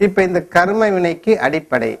 இப்போ இந்த கர்ம வினைக்கு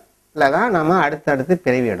அடிப்படையில் தான் நம்ம அடுத்தடுத்து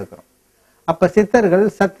பிறவி எடுக்கிறோம். அப்போ சித்தர்கள்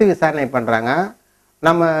சக்தி விசாரணை பண்ணுறாங்க.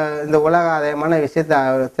 நம்ம இந்த உலக ஆதாயமான விஷயத்தை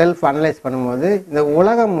செல்ஃப் அனலைஸ் பண்ணும்போது இந்த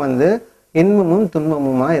உலகம் வந்து இன்பமும்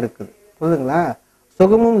துன்பமுமாக இருக்குது, புரியுதுங்களா?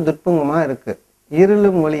 சுகமும் துன்பமுமாக இருக்குது,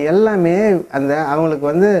 இருளும் ஒளி எல்லாமே அந்த அவங்களுக்கு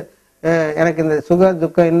வந்து எனக்கு இந்த சுக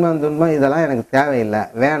துக்கம் இன்பம் துன்பம் இதெல்லாம் எனக்கு தேவையில்லை,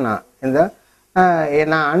 வேணாம். இந்த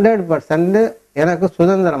நான் 100% எனக்கு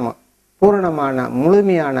சுதந்திரமாக பூரணமான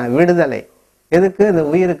முழுமையான விடுதலை எதுக்கு? இந்த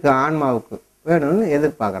உயிருக்கு ஆன்மாவுக்கு வேணும்னு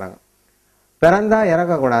எதிர்பார்க்குறாங்க. பிறந்தா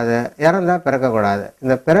இறக்கக்கூடாது, இறந்தா பிறக்கக்கூடாது,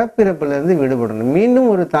 இந்த பிறப்பிறப்பிலிருந்து விடுபடணும்.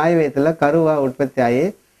 மீண்டும் ஒரு தாய் வயிற்றுல கருவா உற்பத்தி ஆகி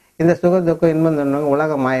இந்த சுக துக்கம் இன்பம் துன்பம்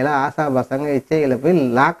உலக மாயில ஆசா பசங்க இச்சைகளை போய்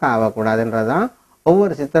லாக் ஆகக்கூடாதுன்றதான்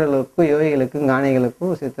ஒவ்வொரு சித்தர்களுக்கும் யோகிகளுக்கும்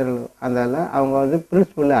ஞானிகளுக்கும் சித்தர்கள் அந்த அவங்க வந்து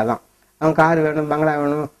பிரின்சிபல் அதான். அவங்க கார் வேணும், பங்களா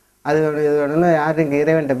வேணும், அது வேணும், இது வேணும்னு யாருக்கு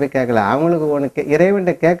இறைவன்கிட்ட போய் கேட்கல. அவங்களுக்கு ஒன்று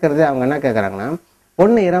இறைவன்கிட்ட கேட்கறது அவங்க என்ன கேட்குறாங்கன்னா,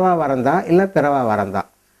 ஒன்று இரவா வரந்தா இல்லை பிறவா வரந்தா.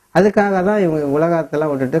 அதுக்காக தான் இவங்க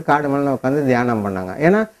உலகத்தெல்லாம் விட்டுட்டு காடு மலையில் உட்காந்து தியானம் பண்ணாங்க.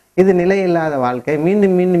 ஏன்னா இது நிலை இல்லாத வாழ்க்கை,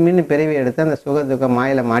 மீண்டும் மீண்டும் மீண்டும் பிறவி எடுத்து அந்த சுக துக்க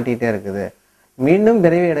மாயில மாட்டிகிட்டே இருக்குது. மீண்டும்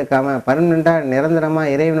பிறவி எடுக்காம பர்மனெண்ட்டாக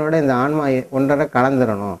நிரந்தரமாக இறைவனோட இந்த ஆன்மா ஒன்றரை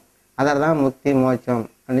கலந்துடணும், அதில் தான் முக்தி மோட்சம்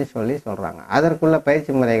அப்படின்னு சொல்கிறாங்க. அதற்குள்ள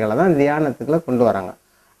பயிற்சி முறைகளை தான் தியானத்துக்குள்ளே கொண்டு வராங்க.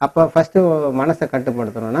 அப்போ ஃபஸ்ட்டு மனசை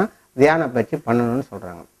கட்டுப்படுத்தணும்னா தியான பயிற்சி பண்ணணும்னு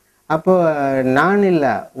சொல்கிறாங்க. அப்போது நான்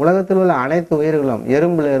இல்லை, உலகத்தில் உள்ள அனைத்து உயிர்களும்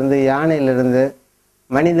எறும்புலேருந்து யானையிலிருந்து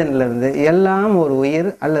மனிதனிலிருந்து எல்லாம் ஒரு உயிர்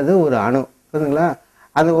அல்லது ஒரு அணு, புரியுதுங்களா?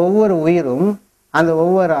 அந்த ஒவ்வொரு உயிரும் அந்த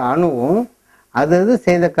ஒவ்வொரு அணுவும் அது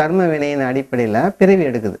செய்த கர்ம வினையின் அடிப்படையில் பிறவி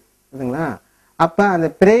எடுக்குது, புரியுதுங்களா? அப்போ அந்த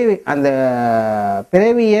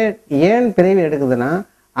பிறவியை ஏன் பிறவி எடுக்குதுன்னா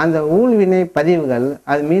அந்த ஊழ்வினை பதிவுகள்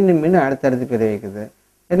அது மீண்டும் மீண்டும் அடுத்தடுத்து பிறவிக்குது.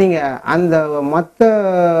 நீங்கள் அந்த மொத்த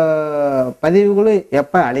பதிவுகளும்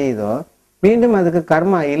எப்போ அழியுதோ மீண்டும் அதுக்கு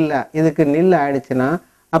கர்மா இல்லை, இதுக்கு நில் ஆயிடுச்சுன்னா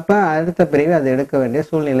அப்போ அடுத்த பிறவி அதை எடுக்க வேண்டிய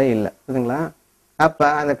சூழ்நிலை இல்லை, புரியுதுங்களா? அப்போ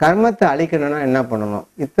அந்த கர்மத்தை அழிக்கணும்னா என்ன பண்ணணும்?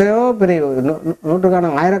 இத்தனையோ பிறவி,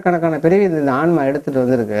 நூற்றுக்கணக்கான ஆயிரக்கணக்கான பிறவி இந்த ஆன்மா எடுத்துகிட்டு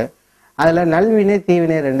வந்திருக்கு. அதில் நல்வினை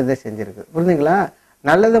தீவினை ரெண்டுதான் செஞ்சுருக்கு, புரியுதுங்களா?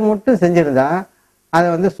 நல்லதை மட்டும் செஞ்சுருந்தா அதை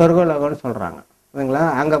வந்து சொர்க்கலோகம்னு சொல்கிறாங்க, புரியுதுங்களா?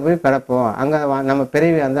 அங்கே போய் பிறப்போம், அங்கே நம்ம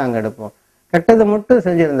பிறவி வந்து அங்கே எடுப்போம். கெட்டதை மட்டும்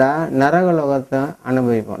செஞ்சுருந்தா நரகலோகத்தை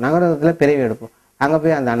அனுபவிப்போம், நரகலோகத்தில் பிறவி எடுப்போம். அங்கே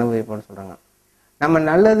போய் அந்த அனுபவிப்போம்னு சொல்கிறாங்க. நம்ம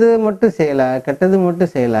நல்லது மட்டும் செய்யலை, கெட்டது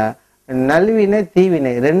மட்டும் செய்யலை, நல்வினை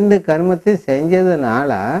தீவினை 2 கர்மத்தையும்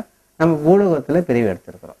செஞ்சதுனால நம்ம பூலோகத்தில் பிரிவு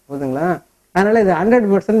எடுத்திருக்கிறோம். புரியுதுங்களா? அதனால் இது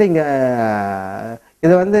 100% இங்கே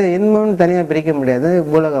இதை வந்து இன்பமும் தனியாக பிரிக்க முடியாது,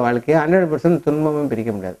 பூலோக வாழ்க்கையை 100% துன்பமும்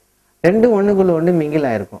பிரிக்க முடியாது. 2 ஒன்றுக்குள்ள ஒன்று மிங்கில்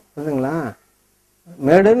ஆயிருக்கும். புரியுதுங்களா?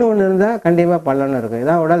 மேடுன்னு ஒன்று இருந்தால் கண்டிப்பாக பள்ளம்னு இருக்கும்.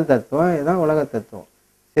 இதான் உடல் தத்துவம், இதுதான் உலக தத்துவம்.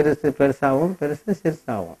 சிறுசு பெருசாகவும் பெருசு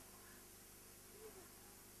சிறுசாகவும்.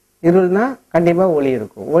 இருள்னா கண்டிப்பாக ஒளி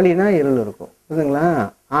இருக்கும், ஒளினா இருள் இருக்கும். புரியுதுங்களா?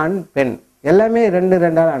 ஆண் பெண் எல்லாமே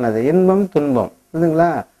 2 ஆனது, இன்பம் துன்பம்.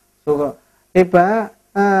 புரியுதுங்களா? சுகம். இப்போ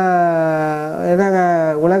என்னங்க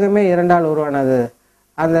உலகமே 2 உருவானது.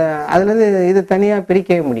 அந்த அதுலேருந்து இது தனியாக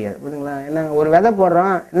பிரிக்கவே முடியாது. புரியுதுங்களா? என்னங்க ஒரு விதை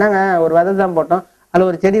போடுறோம், என்னங்க ஒரு விதை தான் போட்டோம், அதில்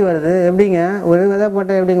ஒரு செடி வருது, எப்படிங்க ஒரு விதை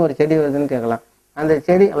போட்டால் எப்படிங்க ஒரு செடி வருதுன்னு கேட்கலாம். அந்த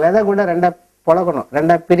செடி விதை கூட 2 பொழக்கணும்,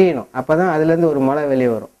 2 பிரியணும், அப்போ தான் அதுலேருந்து ஒரு முளை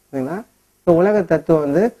வெளியே வரும். புரியுதுங்களா? இப்போ உலக தத்துவம்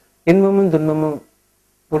வந்து இன்பமும் துன்பமும்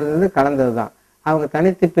புரிஞ்சது கலந்தது தான். அவங்க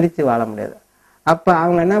தனித்து பிரித்து வாழ முடியாது. அப்போ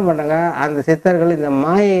அவங்க என்ன பண்ணுறாங்க, அந்த சித்தர்கள் இந்த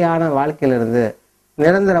மாயையான வாழ்க்கையிலிருந்து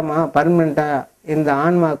நிரந்தரமாக பர்மனெண்ட்டாக இந்த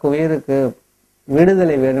ஆன்மாவுக்கு உயிருக்கு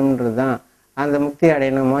விடுதலை வேணும்ன்றது தான். அந்த முக்தி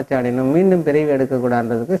அடையணும், மோட்சம் அடையணும், மீண்டும் பிரிவு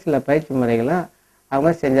எடுக்கக்கூடாதுன்றதுக்கு சில பயிற்சி முறைகளை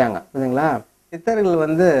அவங்க செஞ்சாங்க. புரியுதுங்களா? சித்தர்கள்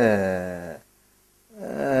வந்து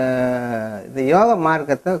இந்த யோக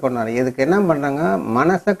மார்க்கத்தை கொண்டாடு. இதுக்கு என்ன பண்ணுறாங்க,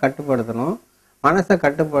 மனசை கட்டுப்படுத்தணும். மனசை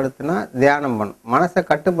கட்டுப்படுத்தினா தியானம் பண்ணும், மனசை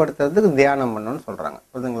கட்டுப்படுத்துறதுக்கு தியானம் பண்ணணும்னு சொல்கிறாங்க.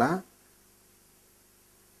 புரியுதுங்களா?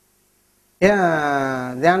 ஏன்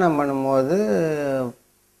தியானம் பண்ணும்போது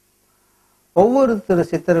ஒவ்வொருத்தர்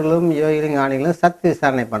சித்தர்களும் யோகிகளும் ஞானிகளும் சத்து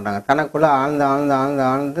விசாரணை பண்ணுறாங்க. தனக்குள்ளே ஆழ்ந்து ஆழ்ந்து ஆழ்ந்து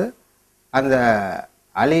ஆழ்ந்து அந்த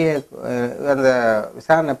அழிய அந்த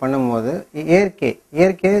விசாரணை பண்ணும்போது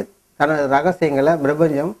இயற்கை தனது ரகசியங்களை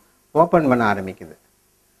பிரபஞ்சம் ஓப்பன் பண்ண ஆரம்பிக்குது.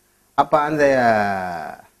 அப்போ அந்த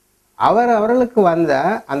அவர்களுக்கு வந்த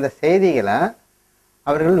அந்த செய்திகளை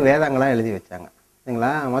அவர்கள் வேதங்களாக எழுதி வச்சாங்க.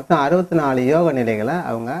 சரிங்களா? மொத்தம் 64 யோக நிலைகளை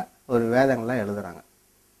அவங்க ஒரு வேதங்களாக எழுதுகிறாங்க.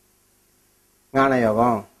 ஞான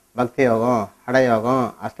யோகம், பக்தி யோகம், ஹடயோகம்,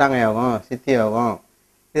 அஷ்டாங்க யோகம், சித்தி யோகம்,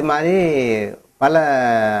 இது மாதிரி பல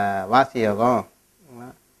வாசி யோகம்,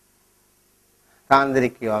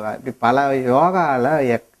 தாந்திரிக் யோகா, இப்படி பல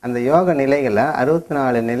யோகாவில் அந்த யோக நிலைகளை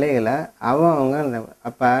 64 நிலைகளை அவங்க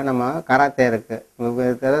அப்போ நம்ம கராத்தே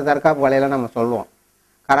இருக்குது, தற்காப்பு கலையெல்லாம் நம்ம சொல்லுவோம்,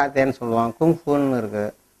 கராத்தேன்னு சொல்லுவோம், குங்ஃபூன்னு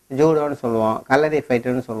இருக்குது, ஜூடோன்னு சொல்லுவோம், கல்லரி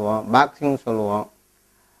ஃபைட்டுன்னு சொல்லுவோம், பாக்ஸிங்னு சொல்லுவோம்,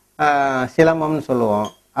 சிலம்பம்னு சொல்லுவோம்.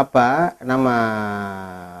 அப்போ நம்ம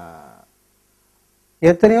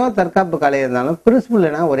எத்தனையோ தற்காப்பு கலை இருந்தாலும் பிரின்சிபல்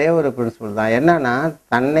என்ன, ஒரே ஒரு பிரின்சிபல் தான். என்னன்னா,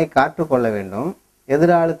 தன்னை காற்றுக்கொள்ள வேண்டும்.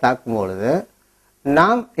 எதிராளி தாக்கும் பொழுது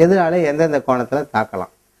நாம் எதிராளி எந்தெந்த கோணத்தில்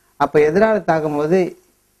தாக்கலாம். அப்போ எதிராளி தாக்கும்போது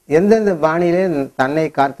எந்தெந்த பாணியிலே தன்னை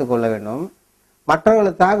காத்து கொள்ள வேண்டும்,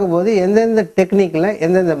 மற்றவர்களை தாக்கும்போது எந்தெந்த டெக்னிக்கில்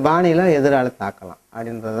எந்தெந்த பாணியில் எதிராளி தாக்கலாம்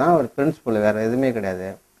அப்படின்றது தான் ஒரு பிரின்சிபல், வேறு எதுவுமே கிடையாது.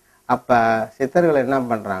 அப்போ சித்தர்கள் என்ன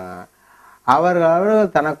பண்ணுறாங்க,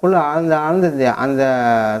 அவர்கள் தனக்குள்ள ஆழ்ந்து ஆழ்ந்து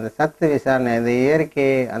அந்த சத்து விசாரணை, அந்த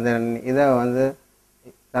இயற்கை அந்த இதை வந்து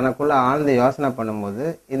தனக்குள்ள ஆழ்ந்து யோசனை பண்ணும்போது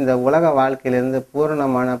இந்த உலக வாழ்க்கையிலிருந்து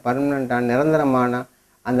பூரணமான பர்மனண்டான நிரந்தரமான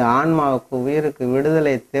அந்த ஆன்மாவுக்கு உயிருக்கு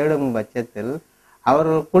விடுதலை தேடும் பட்சத்தில்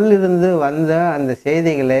அவர்களுக்குள்ளிருந்து வந்த அந்த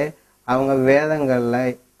செய்திகளை அவங்க வேதங்களில்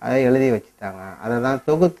அதை எழுதி வச்சுட்டாங்க. அதை தான்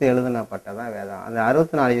தொகுத்து எழுதினப்பட்டதான் வேதம். அந்த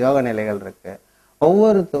 64 யோக நிலைகள் இருக்குது.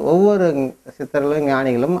 ஒவ்வொரு சித்தர்களும்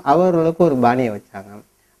ஞானிகளும் அவர்களுக்கு ஒரு பாணியை வச்சாங்க,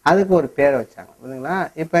 அதுக்கு ஒரு பேரை வச்சாங்க. புரியுதுங்களா?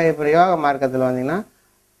 இப்போ யோக மார்க்கத்தில் வந்தீங்கன்னா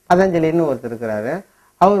பதஞ்சலின்னு ஒருத்தர் இருக்கிறாரு,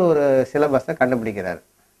 அவர் ஒரு சிலபஸை கண்டுபிடிக்கிறார்.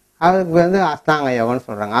 அதுக்கு வந்து அஷ்டாங்க யோகம்னு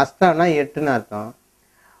சொல்கிறாங்க. அஷ்டம்னா 8ன்னு அர்த்தம்.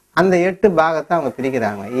 அந்த 8 பாகத்தை அவங்க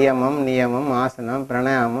பிரிக்கிறாங்க. இயமம், நியமம், ஆசனம்,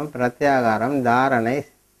 பிரணயாமம், பிரத்யாகாரம், தாரணை,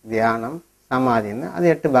 தியானம், சமாதின்னு அது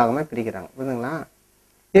 8 பாகமாக பிரிக்கிறாங்க. புரியுதுங்களா?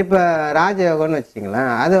 இப்போ ராஜயோகம்னு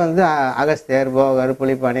வச்சுங்களேன், அது வந்து அகஸ்தியர், போகர்,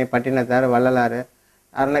 புலிப்பாணி, பட்டினத்தார், வள்ளலார்,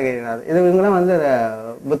 அருணகிரிநாதர், இவங்கெல்லாம் வந்து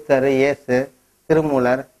புத்தர், இயேசு,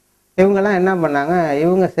 திருமூலர், இவங்கெல்லாம் என்ன பண்ணாங்க,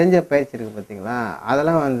 இவங்க செஞ்ச பயிற்சி இருக்குது பார்த்தீங்களா,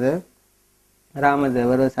 அதெல்லாம் வந்து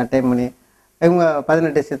ராமதேவர், சட்டைமணி, இவங்க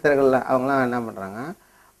 18 சித்தர்கள் அவங்களாம் என்ன பண்ணுறாங்க,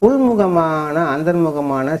 உள்முகமான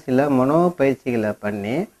அந்தர்முகமான சில மனோ பயிற்சிகளை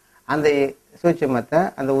பண்ணி அந்த சூட்சுமத்தை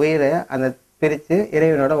அந்த உயிரை அந்த பிரித்து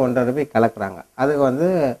இறைவனோட ஒன்றரை போய் கலக்குறாங்க. அதுக்கு வந்து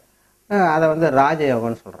அதை வந்து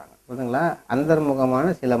ராஜயோகம்னு சொல்கிறாங்க. புரியுதுங்களா? அந்தர்முகமான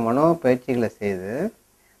சில மனோ பயிற்சிகளை செய்து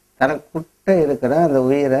தனக்குட்ட இருக்கிற அந்த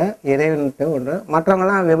உயிரை இறைவன்கிட்ட ஒன்று,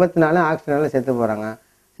 மற்றவங்களாம் விபத்துனாலும் ஆக்சிடென்ட்னாலும் செத்து போகிறாங்க.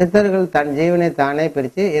 சித்தர்கள் தன் ஜீவனை தானே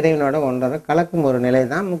பிரித்து இறைவனோட ஒன்றரை கலக்கும் ஒரு நிலை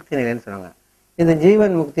தான் முக்தி நிலைன்னு சொல்கிறாங்க. இது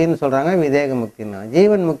ஜீவன் முக்தின்னு சொல்கிறாங்க, விதேக முக்தின்னா.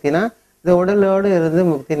 ஜீவன் முக்தினா இந்த உடலோடு இருந்து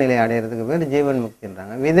முக்தி நிலை அடையிறதுக்கு பேர் ஜீவன்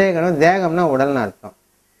முக்தின்றாங்க. விதேகம்னா தேகம்னா உடல்னு அர்த்தம்.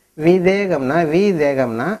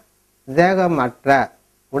 விதேகம்னா தேகம் அற்ற,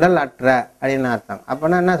 உடல் அற்ற அப்படின்னு அர்த்தம்.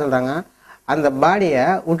 அப்போனா என்ன சொல்கிறாங்க, அந்த பாடியை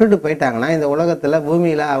விட்டுட்டு போயிட்டாங்கன்னா இந்த உலகத்தில்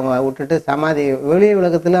பூமியில் அவங்க விட்டுட்டு சமாதி, வெளி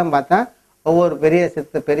உலகத்துலாம் பார்த்தா ஒவ்வொரு பெரிய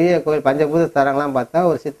பெரிய கோயில் பஞ்சபூத ஸ்தலங்கள்லாம் பார்த்தா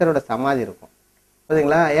ஒரு சித்தரோட சமாதி இருக்கும்,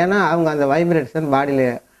 புரியுதுங்களா? ஏன்னா அவங்க அந்த வைப்ரேஷன் பாடியில்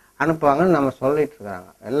அனுப்புவாங்கன்னு நம்ம சொல்லிட்டு இருக்கிறாங்க.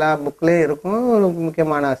 எல்லா புக்லேயும் இருக்கும், ஒரு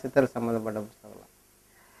முக்கியமான சித்தர் சம்மந்தப்பட்ட புத்தகம்லாம்.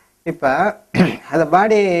 இப்போ அந்த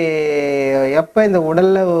பாடி எப்போ இந்த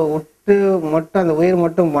உடலில் விட்டு மட்டும் அந்த உயிர்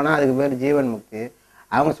மட்டும் போனால் அதுக்கு பேர் ஜீவன் முக்தி.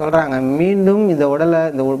 அவங்க சொல்கிறாங்க மீண்டும் இந்த உடலை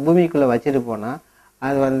இந்த பூமிக்குள்ளே வச்சுட்டு போனால்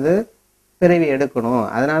அது வந்து பிறவி எடுக்கணும்.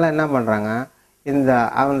 அதனால் என்ன பண்ணுறாங்க,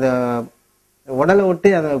 அந்த உடலை விட்டு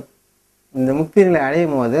அந்த இந்த முக்திகளை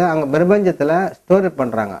அடையும் போது அவங்க பிரபஞ்சத்தில் ஸ்டோர்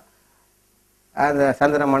பண்ணுறாங்க. அந்த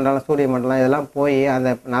சந்திர மண்டலம், சூரிய மண்டலம் இதெல்லாம் போய் அந்த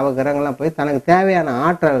நவகிரகங்கள்லாம் போய் தனக்கு தேவையான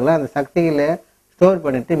ஆற்றல்களை அந்த சக்திகளை ஸ்டோர்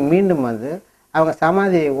பண்ணிவிட்டு மீண்டும் வந்து அவங்க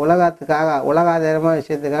சமாதி உலகத்துக்காக உலகாதாரமான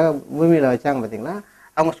விஷயத்துக்காக பூமியில் வச்சாங்க பார்த்தீங்களா,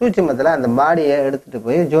 அவங்க சூட்சுமத்தில் அந்த பாடியை எடுத்துகிட்டு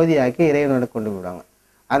போய் ஜோதியாக்கி இறைவனோட கொண்டு போயிடுவாங்க.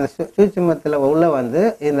 அந்த சூட்சுமத்தில் உள்ள வந்து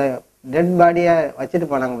இந்த டெட் பாடியை வச்சுட்டு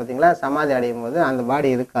போனாங்க பார்த்தீங்களா, சமாதி அடையும் போது அந்த பாடி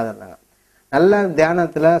இருக்காதுன்றாங்க. நல்ல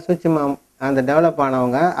தியானத்தில் சூட்சுமம் அந்த டெவலப்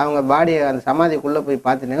ஆனவங்க அவங்க பாடியை அந்த சமாதிக்குள்ளே போய்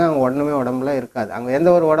பார்த்துட்டீங்கன்னா அவங்க ஒன்றுமே உடம்புல இருக்காது, அங்கே எந்த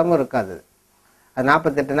ஒரு உடம்பும் இருக்காது. அது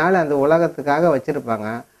 48 நாள் அந்த உலகத்துக்காக வச்சுருப்பாங்க.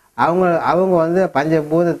 அவங்க வந்து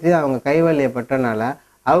பஞ்சபூதத்தையும் அவங்க கைவல்யப்பட்டனால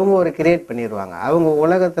அவங்க ஒரு கிரியேட் பண்ணிடுவாங்க. அவங்க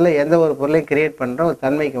உலகத்தில் எந்த ஒரு பொருளையும் கிரியேட் பண்ணுற ஒரு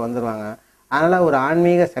தன்மைக்கு வந்துடுவாங்க. அதனால் ஒரு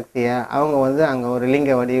ஆன்மீக சக்தியை அவங்க வந்து அங்கே ஒரு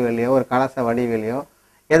லிங்க வடிவிலையோ ஒரு கலச வடிவிலையோ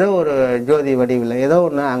ஏதோ ஒரு ஜோதி வடிவில் ஏதோ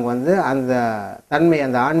ஒன்று அங்கே வந்து அந்த தன்மை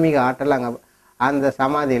அந்த ஆன்மீக ஆற்றல் அங்கே அந்த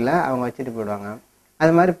சமாதியில் அவங்க வச்சுட்டு போயிடுவாங்க.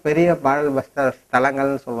 அது மாதிரி பெரிய பாடல்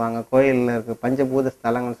ஸ்தலங்கள்னு சொல்லுவாங்க, கோயிலில் இருக்க பஞ்சபூத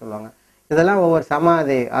ஸ்தலங்கள்னு சொல்லுவாங்க. இதெல்லாம் ஒவ்வொரு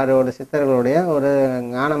சமாதி அவரோட சித்தர்களுடைய ஒரு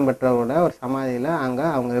ஞானம் பெற்றவரோட ஒரு சமாதியில் அங்கே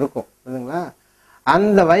அவங்க இருக்கும், புரியுதுங்களா?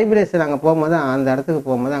 அந்த வைப்ரேஷன் அங்கே போகும்போது அந்த இடத்துக்கு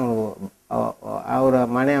போகும்போது அவங்களுக்கு ஒரு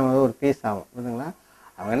மனையாவது ஒரு பீஸ் ஆகும், புரியுதுங்களா?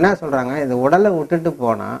 அவங்க என்ன சொல்கிறாங்க, இந்த உடலை விட்டுட்டு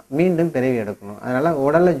போனால் மீண்டும் பிறவி எடுக்கணும். அதனால்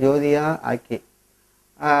உடலை ஜோதியாக ஆக்கி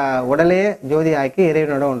உடலையே ஜோதி ஆக்கி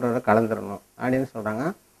இறைவனோட ஒன்றோட கலந்துடணும் அப்படின்னு சொல்கிறாங்க.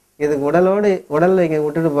 இதுக்கு உடலில் இங்கே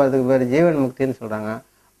விட்டுட்டு போகிறதுக்கு பேர் ஜீவன் முக்தின்னு சொல்கிறாங்க.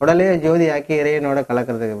 உடலையே ஜோதி ஆக்கி இறைவனோட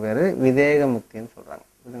கலக்கிறதுக்கு பேர் விதேக முக்தின்னு சொல்கிறாங்க,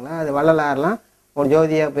 புரியுதுங்களா? அது வள்ளலாரெலாம் ஒரு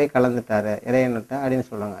ஜோதியாக போய் கலந்துட்டாரு இறைவன்கிட்ட அப்படின்னு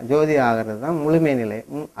சொல்கிறாங்க. ஜோதி ஆகிறது தான் முழுமை நிலை,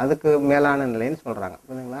 அதுக்கு மேலான நிலைன்னு சொல்கிறாங்க,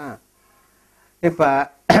 புரியுதுங்களா? இப்போ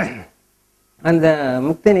அந்த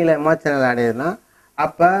முக்தி நிலை மோட்ச நிலை அடையுதுன்னா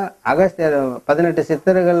அப்போ அகஸ்தியர் 18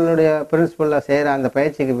 சித்தர்களுடைய பிரின்சிபலில் செய்கிற அந்த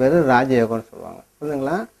பயிற்சிக்கு பேர் ராஜயோகம்னு சொல்லுவாங்க,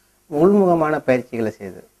 புரியுதுங்களா? உள்முகமான பயிற்சிகளை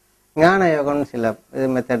செய்யுது. ஞான யோகம்னு சில இது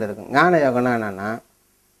மெத்தட் இருக்கு. ஞான யோகம்னா என்னன்னா,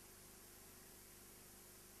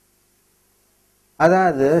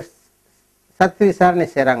 அதாவது சத்து விசாரணை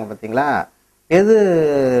செய்கிறாங்க பார்த்தீங்களா, எது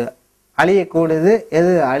அழியக்கூடியது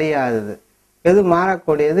எது அழியாதது, எது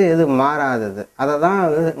மாறக்கூடியது எது மாறாதது, அதை தான்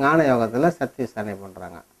ஞான யோகத்தில் சத்து விசாரணை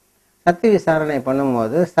பண்ணுறாங்க. சத்து விசாரணை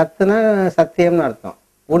பண்ணும்போது சத்துனா சத்தியம்னு அர்த்தம்,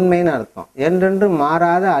 உண்மைன்னு அர்த்தம். என்றென்று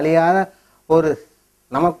மாறாத அழியாத ஒரு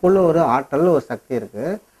நமக்குள்ள ஒரு ஆற்றல் ஒரு சக்தி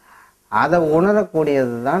இருக்குது, அதை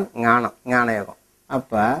உணரக்கூடியது தான் ஞான யோகம்.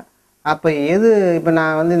 அப்போ எது இப்போ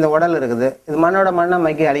நான் வந்து இந்த உடல் இருக்குது, இது மண்ணை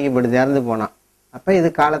மக்கி அழிக்கப்படுது இறந்து போனால், அப்போ இது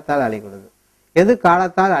காலத்தால் அழிக்கப்படுது. எது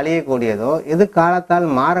காலத்தால் அழியக்கூடியதோ எது காலத்தால்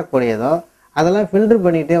மாறக்கூடியதோ அதெல்லாம் ஃபில்டர்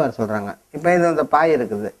பண்ணிக்கிட்டே வர சொல்கிறாங்க. இப்போ இந்த பாய்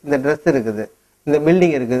இருக்குது, இந்த ட்ரெஸ் இருக்குது, இந்த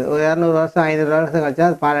பில்டிங் இருக்குது, ஒரு 200 வருஷம் 500 வருஷம் கழிச்சா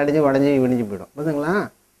அது பால் அடிஞ்சு உடஞ்சி விடிஞ்சு போயிடும், புரியுதுங்களா?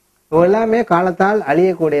 எல்லாமே காலத்தால்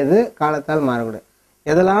அழியக்கூடியது, காலத்தால் மாறக்கூடியது.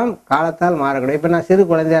 எதெல்லாம் காலத்தால் மாறக்கூடிய. இப்போ நான் சிறு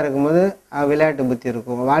குழந்தையா இருக்கும்போது விளையாட்டு புத்தி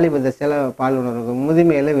இருக்கும், வாலிப தசையில் பாலுணர்வு இருக்கும்,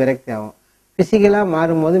 முதுமையில் விரக்தி ஆகும், ஃபிசிக்கலாக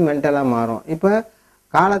மாறும்போது மென்டலாக மாறும். இப்போ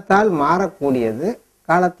காலத்தால் மாறக்கூடியது,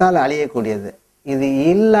 காலத்தால் அழியக்கூடியது, இது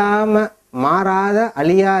இல்லாமல் மாறாத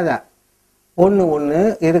அழியாத ஒன்று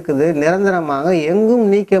இருக்குது, நிரந்தரமாக எங்கும்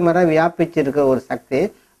நீக்கமர வியாபிச்சிருக்க ஒரு சக்தி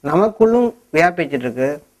நமக்குள்ளும் வியாபிச்சுட்டு இருக்கு.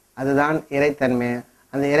 அதுதான் இறைத்தன்மை.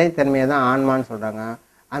 அந்த இறைத்தன்மையை தான் ஆன்மான்னு சொல்கிறாங்க.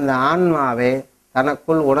 அந்த ஆன்மாவை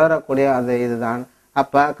தனக்குள் உணரக்கூடிய அந்த இதுதான்.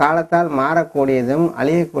 அப்போ காலத்தால் மாறக்கூடியதும்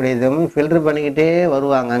அழியக்கூடியதும் ஃபில்டர் பண்ணிக்கிட்டே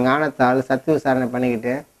வருவாங்க. ஞானத்தால் சத்து விசாரணை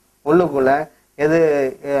பண்ணிக்கிட்டு உள்ளுக்குள்ளே எது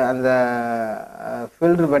அந்த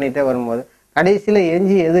ஃபில்டர் பண்ணிகிட்டே வரும்போது கடைசியில்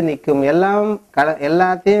எஞ்சி எது நிற்கும்,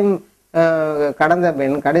 எல்லாத்தையும் கடந்த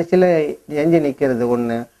பெண் கடைசியில் எஞ்சி நிற்கிறது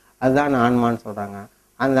ஒன்று, அதுதான் ஆன்மான்னு சொல்கிறாங்க.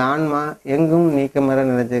 அந்த ஆன்மா எங்கும் நீக்கமர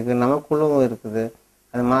நினைச்சிருக்கு, நமக்குள்ளும் இருக்குது,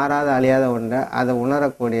 அது மாறாத அழியாத ஒன்றை அதை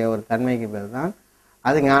உணரக்கூடிய ஒரு தன்மைக்கு பேர் தான்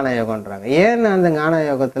அது ஞான யோகன்றாங்க. ஏன்னு அந்த ஞான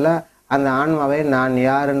யோகத்தில் அந்த ஆன்மாவை நான்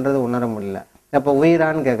யாருன்றது உணர முடியல. இப்போ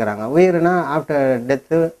உயிரான்னு கேட்குறாங்க. உயிர்னா ஆஃப்டர்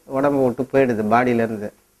டெத்து உடம்பு விட்டு போயிடுது பாடியிலேருந்து.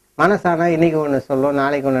 மனசானா இன்றைக்கி ஒன்று சொல்லும்,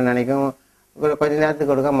 நாளைக்கு ஒன்று நினைக்கும், கொஞ்ச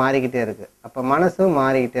நேரத்துக்கு ஒருக்கா மாறிக்கிட்டே இருக்குது. அப்போ மனசும்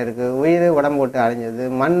மாறிக்கிட்டே இருக்குது. உயிர் உடம்பு விட்டு அழிஞ்சது,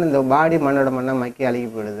 இந்த பாடி மண்ணோட மண்ணை மக்கி அழுகி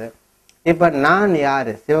போயிடுது. இப்போ நான்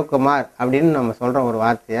யார் சிவகுமார் அப்படின்னு நம்ம சொல்கிறோம் ஒரு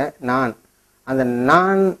வார்த்தையை நான். அந்த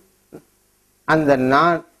நான் அந்த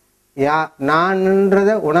நான்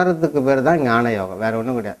நான்ன்றதை உணர்றதுக்கு பேர் தான் ஞான யோகம், வேற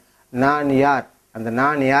ஒன்றும் கிடையாது. நான் யார், அந்த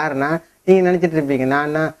நான் யாருன்னா நீங்கள் நினச்சிட்டு இருப்பீங்க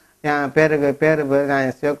நான் என் பேர்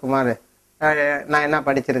நான் சிவகுமார், நான் என்ன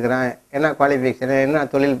படிச்சிருக்கிறேன், என்ன குவாலிஃபிகேஷன், என்ன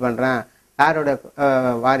தொழில் பண்ணுறேன், யாரோட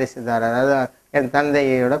வாரிசுதாரர், அதாவது என்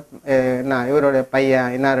தந்தையோட என்ன இவருடைய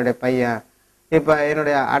பையன் இன்னாருடைய பையன், இப்போ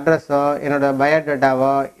என்னுடைய அட்ரஸோ என்னோட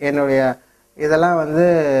பயோடேட்டாவோ என்னுடைய இதெல்லாம் வந்து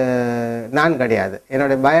நான் கிடையாது.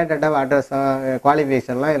 என்னுடைய பயோடேட்டாவோ அட்ரஸோ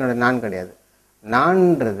குவாலிஃபிகேஷன்லாம் என்னோட நான் கிடையாது.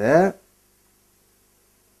 நான்ன்றது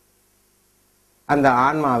அந்த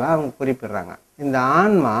ஆன்மாவை அவங்க குறிப்பிடுறாங்க. இந்த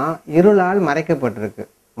ஆன்மா இருளால் மறைக்கப்பட்டிருக்கு,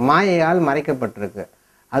 மாயையால் மறைக்கப்பட்டிருக்கு.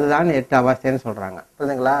 அதுதான் 8 அவஸ்தைன்னு சொல்றாங்க.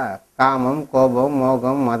 புரியுதுங்களா? காமம், கோபம்,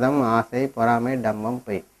 மோகம், மதம், ஆசை, பொறாமை, டம்பம்,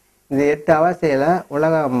 பொய். இந்த 8 அவஸ்தையில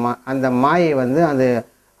உலக அந்த மாயை வந்து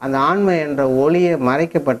அந்த ஆன்மை என்ற ஒளியை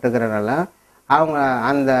மறைக்கப்பட்டிருக்கிறனால அவங்க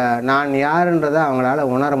அந்த நான் யாருன்றதை அவங்களால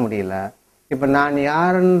உணர முடியல. இப்போ நான்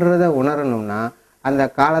யாருன்றதை உணரணும்னா அந்த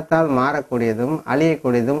காலத்தால் மாறக்கூடியதும்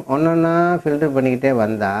அழியக்கூடியதும் ஒன்றொன்னா ஃபில்டர் பண்ணிக்கிட்டே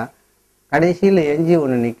வந்தால் கடைசியில் எஞ்சி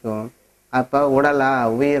ஒன்று நிற்கும். அப்போ உடலா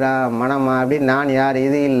உயிரா மனமா அப்படின்னு நான் யார்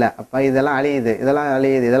இது இல்லை. அப்போ இதெல்லாம் அழியுது, இதெல்லாம்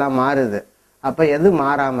அழியுது, இதெல்லாம் மாறுது. அப்போ எது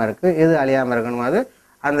மாறாமல் இருக்குது, எது அழியாமல் இருக்கணும். அது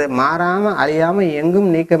அந்த மாறாமல் அழியாமல்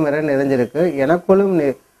எங்கும் நீக்கமிற நிறைஞ்சிருக்கு, எனக்குள்ளும்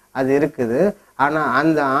அது இருக்குது. ஆனால்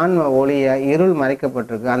அந்த ஆன்ம ஒளியை இருள்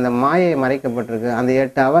மறைக்கப்பட்டிருக்கு, அந்த மாயை மறைக்கப்பட்டிருக்கு. அந்த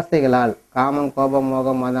 8 அவஸ்தைகளால் காமம், கோபம்,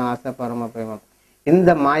 மோகம், மதம், ஆசை, பரம பிரேமம், இந்த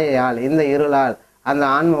மாயையால் இந்த இருளால் அந்த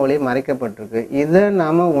ஆன்ம ஒளி மறைக்கப்பட்டிருக்கு. இதை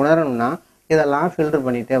நாம் உணரணும்னா இதெல்லாம் ஃபில்டர்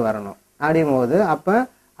பண்ணிகிட்டே வரணும். அப்படியும் போது அப்போ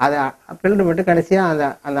அதை ஃபில்டர் பண்ணிட்டு கடைசியாக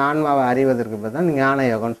அந்த ஆன்மாவை அறிவதற்கு பேர் தான் ஞான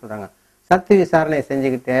யோகம்னு சொல்கிறாங்க. சக்தி விசாரணை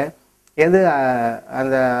செஞ்சுக்கிட்டே எது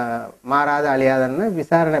அந்த மாறாத அழியாதன்னு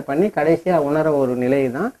விசாரணை பண்ணி கடைசியாக உணர ஒரு நிலை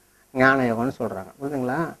தான் ஞான யோகம்னு சொல்கிறாங்க.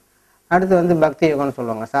 புரியுதுங்களா? அடுத்து வந்து பக்தி யோகம்னு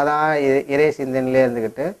சொல்லுவாங்க. சதா இறை சிந்தனையிலே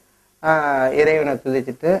இருந்துக்கிட்டு இறைவனை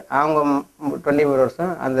துதிச்சுட்டு அவங்க 24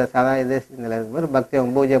 வருஷம் அந்த சதா இதே சிந்தனையில் இருக்கும்போது பக்தி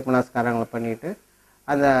யோகம் பூஜை புனஸ்காரங்களை பண்ணிட்டு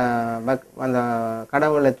அந்த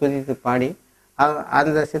கடவுளை துதித்து பாடி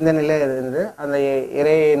அந்த சிந்தனையிலே இருந்து அந்த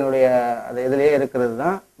இறையினுடைய அந்த இதுலேயே இருக்கிறது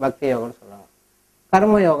தான் பக்தி யோகம்னு சொல்கிறாங்க.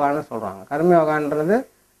 கர்ம யோகான்னு சொல்கிறாங்க. கர்ம யோகான்றது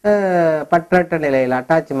பற்றற்ற நிலையில்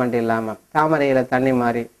அட்டாச்மெண்ட் இல்லாமல் தாமரையில் தண்ணி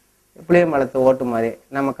மாதிரி புளியம்பழத்தை ஓட்டு மாதிரி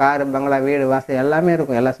நம்ம காரு பங்களா வீடு வாசல் எல்லாமே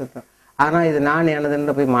இருக்கும், எல்லாம் சுத்தம். ஆனால் இது நான்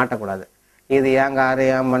எனதுன்ற போய் மாட்டக்கூடாது. இது என் காரு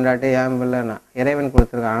என் பண்டாட்டு என் பிள்ளைன்னா இறைவன்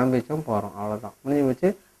கொடுத்துருக்க அனுபவிச்சும் போகிறோம், அவ்வளோதான் முடிஞ்சு போச்சு.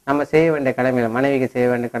 நம்ம செய்ய வேண்டிய கடமையில் மனைவிக்கு செய்ய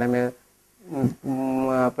வேண்டிய கடமை,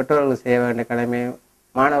 பெற்றோர்களுக்கு செய்ய வேண்டிய கடமை,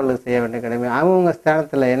 மாணவர்களுக்கு செய்ய வேண்டிய கடமை, அவங்க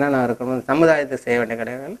ஸ்தானத்தில் என்னென்ன இருக்கணும், சமுதாயத்துக்கு செய்ய வேண்டிய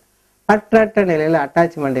கடமைகள் பற்றற்ற நிலையில்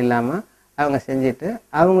அட்டாச்மெண்ட் இல்லாமல் அவங்க செஞ்சுட்டு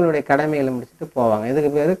அவங்களுடைய கடமைகளை முடிச்சுட்டு போவாங்க. இதுக்கு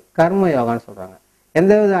பேர் கர்ம யோகான்னு சொல்கிறாங்க.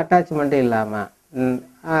 எந்தவித அட்டாச்மெண்ட்டும் இல்லாமல்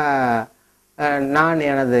நான்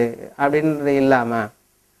எனது அப்படின்றது இல்லாமல்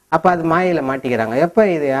அப்போ அது மாயையில் மாட்டிக்கிறாங்க. எப்போ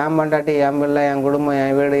இது என் பண்டாட்டி என் பிள்ளை என் குடும்பம்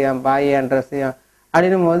என் வீடு என் பாய் என் ட்ரெஸ்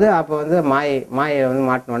அப்படின்னும் போது அப்போ வந்து மாயை வந்து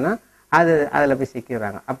மாட்டினோன்னா அதில் போய்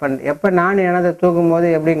சிக்கிறாங்க. அப்போ எப்போ நான் எனது தூக்கும் போது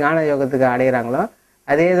எப்படி ஞான யோகத்துக்கு அடைகிறாங்களோ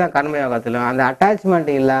அதே தான் கர்ம யோகத்திலும் அந்த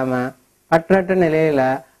அட்டாச்மெண்ட் இல்லாமல் பற்றற்ற நிலையில்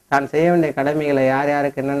தான் செய்ய வேண்டிய கடமைகளை யார்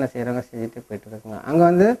யாருக்கு என்னென்ன செய்கிறாங்க செஞ்சுட்டு போயிட்டு இருக்குங்க. அங்கே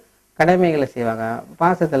வந்து கடமைகளை செய்வாங்க,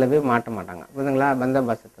 பாசத்தில் போய் மாட்ட மாட்டாங்க. புரியுதுங்களா? பந்த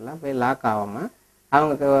பாசத்தில் போய் லாக் ஆகாமல்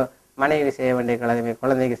அவங்களுக்கு மனைவி செய்ய வேண்டிய கடமை,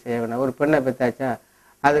 குழந்தைக்கு செய்ய வேண்டிய ஒரு பெண்ணை பெற்றாச்சா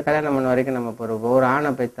அது கல்யாணம் பண்ண வரைக்கும் நம்ம பொறுப்பு, ஒரு ஆணை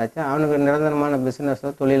பெற்றாச்சா அவனுக்கு நிரந்தரமான பிஸ்னஸோ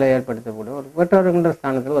தொழிலை ஏற்படுத்தக்கூடிய ஒரு பெற்றோருக்குன்ற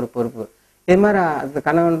ஸ்தானத்தில் ஒரு பொறுப்பு. இது மாதிரி அந்த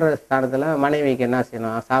கணவன்ற ஸ்தானத்தில் மனைவிக்கு என்ன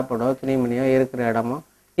செய்யணும், சாப்பிடோ துணிமணியோ இருக்கிற இடமோ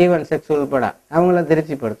ஈவன் செக்ஸ் உள்பட அவங்கள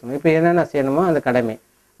திருப்திப்படுத்தணும். இப்போ என்னென்ன செய்யணுமோ அந்த கடமை.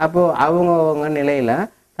 அப்போது அவங்க நிலையில்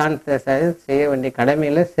தான் செய்ய வேண்டிய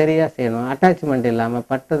கடமையில் சரியாக செய்யணும், அட்டாச்மெண்ட் இல்லாமல்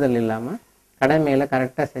பற்றுதல் இல்லாமல் கடமையில்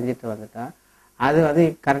கரெக்டாக செஞ்சுட்டு வந்துட்டா அது வந்து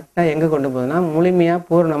கரெக்டாக எங்கே கொண்டு போகுதுன்னா முழுமையாக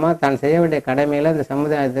பூர்ணமாக தான் செய்ய வேண்டிய கடமையில் இந்த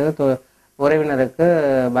சமுதாயத்துக்கு உறவினருக்கு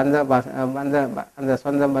அந்த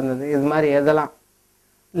சொந்த பந்தது இது மாதிரி எதெல்லாம்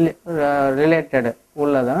ரிலேட்டடு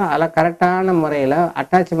உள்ளதோ அதெல்லாம் கரெக்டான முறையில்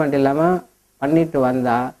அட்டாச்மெண்ட் இல்லாமல் பண்ணிட்டு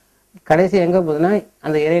வந்தால் கடைசி எங்கே போகுதுன்னா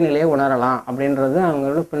அந்த இறைநிலையை உணரலாம் அப்படின்றது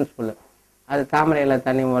அவங்களோட பிரின்சிபல். அது தாமரையில்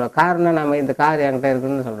தண்ணி மூலம் காரணம் நம்ம இந்த கார் என்கிட்ட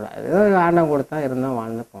இருக்குன்னு சொல்கிறோம், ஏதோ ஆண்டம் கொடுத்தா இருந்தால்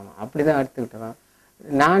வாழ்ந்து போகணும் அப்படி தான் எடுத்துக்கிட்டோம்.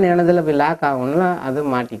 நான் எனதில் போய் லாக் ஆகணும்னா அது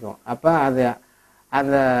மாட்டிக்கும். அப்போ அது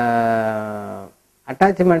அந்த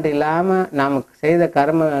அட்டாச்மெண்ட் இல்லாமல் நமக்கு செய்த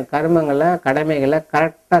கர்மங்களை கடமைகளை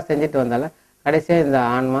கரெக்டாக செஞ்சுட்டு வந்தாலும் கடைசியாக இந்த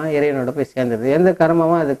ஆன்மா இறைவனோட போய் சேர்ந்துருது. எந்த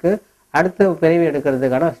கர்மமும் அதுக்கு அடுத்த பிறவி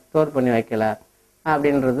எடுக்கிறதுக்கான ஸ்டோர் பண்ணி வைக்கல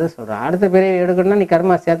அப்படின்றது சொல்கிறேன். அடுத்த பிறவி எடுக்கணும்னா நீ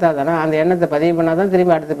கர்மா சேர்த்தா தானே அந்த எண்ணத்தை பதிவு பண்ணால் தான்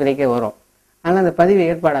திரும்பி அடுத்த பிறவிக்கே வரும். ஆனால் அந்த பதிவு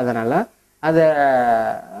ஏற்பாடாதனால அதை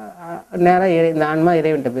நேராக இந்த ஆன்மா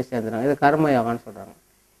இறைவன்கிட்ட போய் சேர்ந்துடும். இது கர்ம யோகான்னு சொல்கிறாங்க.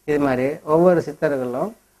 இது மாதிரி ஒவ்வொரு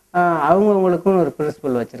சித்தர்களும் அவங்கவுங்களுக்கும் ஒரு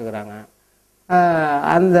பிரின்சிபல் வச்சுருக்கிறாங்க.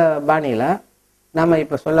 அந்த பாணியில் நம்ம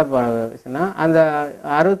இப்போ சொல்ல போச்சுன்னா அந்த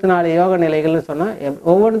 64 யோக நிலைகள்னு சொன்னால்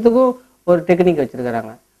ஒவ்வொன்றுத்துக்கும் ஒரு டெக்னிக்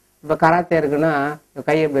வச்சுருக்கிறாங்க. இப்போ கராத்தே இருக்குன்னா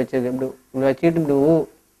கையை இப்படி வச்சுருக்கு, இப்படி வச்சுக்கிட்டு இப்படி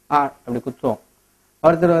அப்படி குத்துவோம்.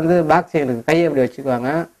 ஒருத்தர் வந்து பாக்ஸிங் இருக்குது, கையை இப்படி வச்சுக்குவாங்க,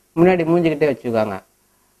 முன்னாடி மூஞ்சிக்கிட்டே வச்சுக்குவாங்க,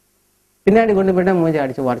 பின்னாடி கொண்டு போய்ட்டா மூஞ்சி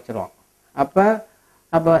அடித்து உடச்சிருவோம்.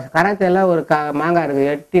 அப்போ கராத்தேல ஒரு மாங்காய்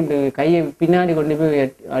இருக்குது, எட்டி இப்படி கையை பின்னாடி கொண்டு போய்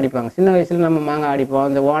அடிப்பாங்க. சின்ன வயசில் நம்ம மாங்காய் அடிப்போம்,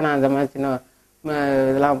 இந்த ஓனா அந்த மாதிரி சின்ன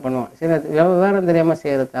இதெல்லாம் பண்ணுவோம். சின்ன விவரம் தெரியாமல்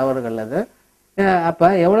செய்கிற தவறுகள் அது. அப்போ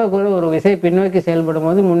எவ்வளோக்கு ஒரு விசை பின்னோக்கி செயல்படும்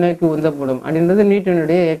போது முன்னோக்கி உந்தப்படும் அப்படின்றது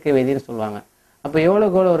நியூட்டனுடைய இயற்கை விதின்னு சொல்லுவாங்க. அப்போ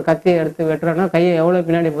எவ்வளோக்கு ஒரு கத்தியை எடுத்து வெட்டுறோன்னா கையை எவ்வளோ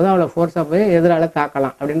பின்னாடி போதோ அவ்வளோ ஃபோர்ஸாக போய் எதிரால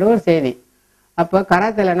தாக்கலாம் அப்படின்ற ஒரு செய்தி. அப்போ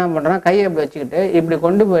கராத்தேல என்ன பண்ணுறோன்னா கையை இப்படி வச்சுக்கிட்டு இப்படி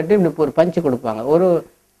கொண்டு போயிட்டு இப்படி ஒரு பஞ்சு கொடுப்பாங்க. ஒரு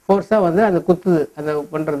ஃபோர்ஸாக வந்து அந்த குத்துது அந்த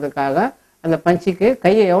பண்ணுறதுக்காக அந்த பஞ்சுக்கு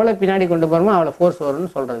கையை எவ்வளோ பின்னாடி கொண்டு போகிறோமோ அவ்வளோ ஃபோர்ஸ்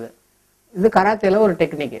வரும்னு சொல்கிறது. இது கராத்தேல ஒரு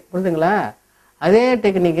டெக்னிக்கு, புரிஞ்சுங்களா? அதே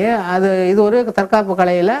டெக்னிக்கு இது ஒரு தற்காப்பு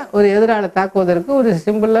கலையில் ஒரு எதிராளை தாக்குவதற்கு ஒரு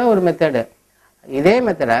சிம்பிளாக ஒரு மெத்தடு. இதே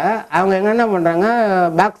மெத்தடை அவங்க என்ன பண்ணுறாங்க,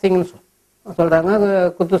 பாக்ஸிங்னு சொல்கிறாங்க,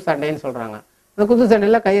 குத்து சண்டைன்னு சொல்கிறாங்க. அந்த குத்து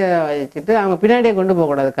சண்டையில் கையை வச்சுட்டு அவங்க பின்னாடியே கொண்டு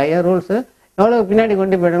போகக்கூடாது. கையை ரூல்ஸு எவ்வளோ பின்னாடி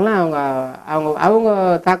கொண்டு போயிட்டாங்களோ அவங்க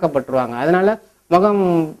தாக்கப்பட்டுருவாங்க. அதனால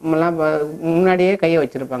முகம்லாம் முன்னாடியே கையை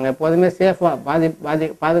வச்சுருப்பாங்க. எப்போதுமே சேஃபாக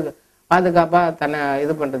பாதுகாப்பாக தன்னை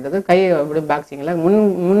இது பண்ணுறதுக்கு கையை அப்படி பாக்ஸிங்கில்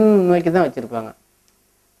முன் நோக்கி தான் வச்சுருப்பாங்க.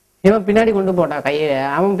 இவன் பின்னாடி கொண்டு போட்டான் கையை,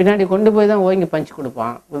 அவன் பின்னாடி கொண்டு போய் தான் ஓங்கி பஞ்சு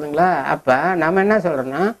கொடுப்பான், புரியுதுங்களா? அப்போ நம்ம என்ன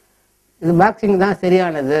சொல்கிறோன்னா இது பாக்ஸிங் தான்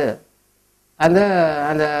சரியானது, அந்த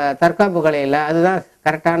அந்த தற்காப்பு கலையில் அதுதான்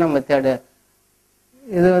கரெக்டான மெத்தடு.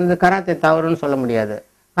 இது வந்து கராத்தே தவறுன்னு சொல்ல முடியாது,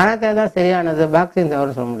 கராத்தே தான் சரியானது, பாக்ஸிங்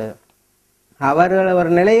தவறுன்னு சொல்ல முடியாது. அவர்கள் ஒரு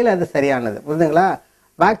நிலையில் அது சரியானது, புரியுதுங்களா?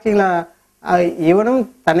 பாக்ஸிங்கில் இவனும்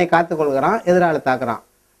தன்னை காத்துக்கொள்கிறான், எதிராளி தாக்குறான்.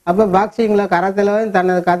 அப்போ பாக்ஸிங்கில் கராத்தேல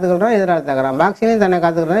தன்னை காத்துக்கொள்கிறான், எதிராளி தாக்குறான். பாக்ஸிங்லையும் தன்னை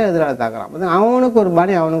காத்துக்கிறான், எதிராளி தாக்குறான். அவனுக்கு ஒரு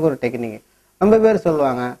பாணி, அவனுக்கு ஒரு டெக்னிக். ரொம்ப பேர்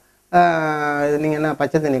சொல்லுவாங்க, நீங்கள் என்ன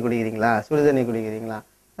பச்சை தண்ணி குடிக்கிறீங்களா, சுடு தண்ணி குடிக்கிறீங்களா?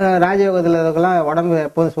 ராஜயோகத்தில் இருக்கலாம் உடம்பு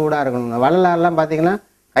எப்போதும் சூடாக இருக்கணும். வள்ளலாரெலாம் பார்த்தீங்கன்னா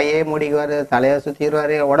கையே மூடிக்குவார், தலையை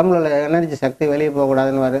சுற்றிடுவார், உடம்புல உள்ள எனர்ஜி சக்தி வெளியே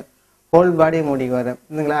போகக்கூடாதுன்னு ஹோல் பாடி மூடிக்குவார்,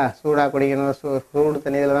 இல்லைங்களா? சூடாக குடிக்கணும், சூடு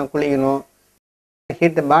தண்ணியில் தான் குளிக்கணும்,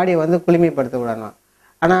 ஹீட்டு பாடியை வந்து குளிமைப்படுத்தக்கூடாதுணும்.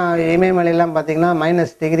 ஆனால் இமயமலையெல்லாம் பார்த்தீங்கன்னா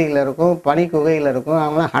 -டிகிரியில் இருக்கும், பனி குகையில் இருக்கும்,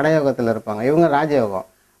 அவங்களாம் ஹடயோகத்தில் இருப்பாங்க. இவங்க ராஜயோகம்.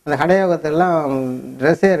 அந்த ஹடயோகத்திலலாம்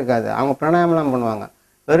ட்ரெஸ்ஸே இருக்காது, அவங்க பிராணாயாமலாம் பண்ணுவாங்க.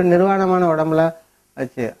 வெறும் நிர்வாணமான உடம்புல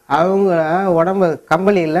வச்சு அவங்க உடம்பு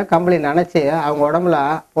கம்பளி இல்லை, கம்பளி நினச்சி அவங்க உடம்புல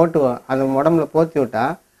போட்டு அந்த உடம்புல போற்றி விட்டா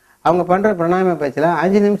அவங்க பண்ணுற பிராணாயாம பயிற்சியில்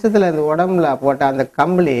 5 நிமிஷத்தில் அந்த உடம்புல போட்ட அந்த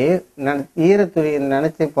கம்பளி ஈரத்துணி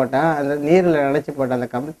நினச்சி போட்டால், அந்த நீரில் நினச்சி போட்டால் அந்த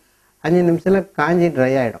கம்பளி 5 நிமிஷத்தில் காஞ்சி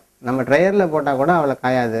ட்ரை ஆகிடும். நம்ம ட்ரையரில் போட்டால் கூட அவ்வளோ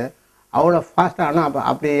காயாது, அவ்வளோ ஃபாஸ்ட்டாக. ஆனால்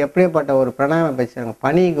அப்படி எப்படிப்பட்ட ஒரு பிராணாயாம பயிற்சி,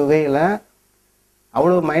 பனி குகையில்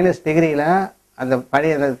அவ்வளோ -டிகிரியில் அந்த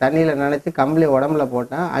அந்த தண்ணியில் நினச்சி கம்பளி உடம்புல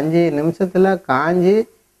போட்டால் 5 நிமிஷத்தில் காஞ்சி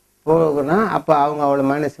போகுன்னா அப்போ அவங்க அவ்வளோ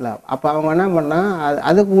மைனஸில். அப்போ அவங்க என்ன பண்ணால்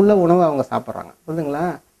அதுக்கு உள்ள உணவு அவங்க சாப்பிட்றாங்க, புரியுதுங்களா?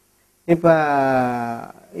 இப்போ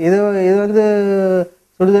இது வந்து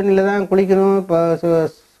சுடுதண்ணியில் தான் குளிக்கணும், இப்போ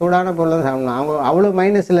சூடான பொருள் தான் சாப்பிடணும். அவங்க அவ்வளோ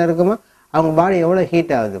மைனஸில் இருக்குமோ அவங்க பாடி எவ்வளோ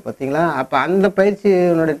ஹீட் ஆகுது, பார்த்தீங்களா? அப்போ அந்த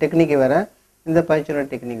பயிற்சியினோட டெக்னிக்கு வேறு, இந்த பயிற்சியோட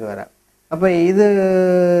டெக்னிக் வேறு. அப்போ இது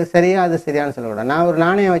சரியா அது சரியானு சொல்லக்கூடாது. நான் ஒரு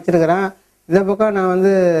நாணயம் வச்சுருக்கிறேன், இந்த பக்கம் நான்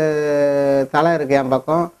வந்து தலை இருக்கு என்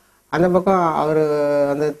பக்கம், அந்த பக்கம் அவர்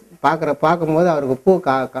வந்து பார்க்கும்போது அவருக்கு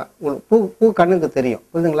பூ கண்ணுக்கு தெரியும்,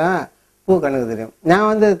 புரியுதுங்களா? பூ கண்ணுக்கு தெரியும். நான்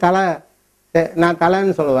வந்து நான்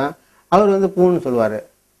தலைன்னு சொல்லுவேன், அவர் வந்து பூன்னு சொல்லுவார்.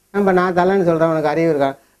 நான் தலைன்னு சொல்கிறேன், உனக்கு அறிவு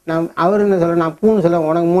இருக்கா? அவர் என்ன சொல்கிறேன், நான் பூன்னு சொல்லுவேன்,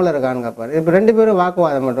 உனக்கு மூளை இருக்கான்னு கேட்பார். இப்போ 2 பேரும்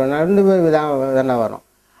வாக்குவாதம் பண்ணுறோம், 2 பேரும் தானே வரும்.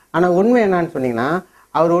 ஆனால் உண்மை என்னான்னு சொன்னீங்கன்னா,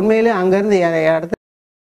 அவர் உண்மையிலே அங்கேருந்து இடத்துல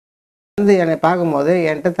வந்து என்னை பார்க்கும்போது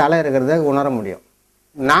என்கிட்ட தலை இருக்கிறத உணர முடியும்.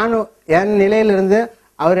 நானும் என் நிலையிலிருந்து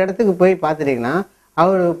அவர் இடத்துக்கு போய் பார்த்துட்டிங்கன்னா,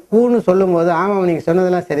 அவர் பூன்னு சொல்லும்போது ஆமாம் நீங்கள்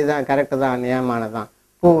சொன்னதெல்லாம் சரிதான், கரெக்டு தான், நியமானதான்,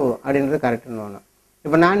 பூ அப்படின்றது கரெக்டுன்னு ஒன்று.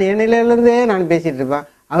 இப்போ நான் என் நிலையிலேருந்தே நான் பேசிகிட்டு இருப்பேன்,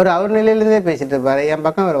 அவர் நிலையிலேருந்தே பேசிகிட்டு இருப்பார், என்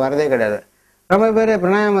பக்கம் அவர் வரதே கிடையாது. ரொம்ப பேர்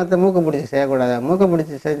பிராணாயாமத்தை மூக்க பிடிச்சி செய்யக்கூடாது, மூக்க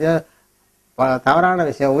பிடிச்சி செஞ்சால் தவறான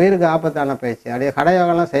விஷயம், உயிருக்கு ஆபத்தான பயிற்சி, அப்படியே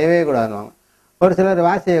கடையோகம்லாம் செய்யவே கூடாதுன்னு. ஒரு சிலர்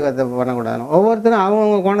வாசி யோகத்தை பண்ணக்கூடாது. ஒவ்வொருத்தரும்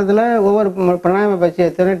அவங்கவுங்க கோணத்தில் ஒவ்வொரு பிராணாயாம பயிற்சி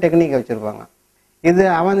எத்தனை டெக்னிக் வச்சுருப்பாங்க.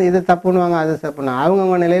 இது தப்புன்னுவாங்க, அது தப்புன்னு,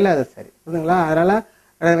 அவங்கவுங்க நிலையில் அது சரி, புரியுதுங்களா? அதனால்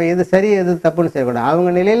இது சரி எது தப்புன்னு செய்யக்கூடாது. அவங்க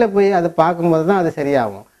நிலையில் போய் அதை பார்க்கும்போது தான் அது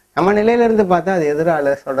சரியாகும். நம்ம நிலையிலேருந்து பார்த்தா அது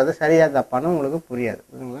எதிராள சொல்கிறது சரியாக தப்பான்னு உங்களுக்கு புரியாது,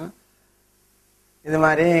 புரியுதுங்களா? இது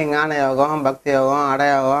மாதிரி ஞான யோகம், பக்தி யோகம்,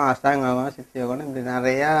 அடயோகம், அஷ்டாங்க யோகம், சித்தி யோகம், இப்படி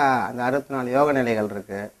நிறையா அந்த 64 யோக நிலைகள்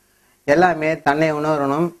இருக்குது. எல்லாமே தன்னை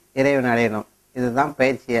உணரணும், இறைவன் அடையணும். இதுதான்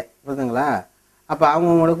பயிற்சியை, புரியுதுங்களா? அப்போ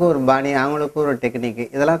அவங்கவுங்களுக்கு ஒரு பாணி, அவங்களுக்கு ஒரு டெக்னிக்கு,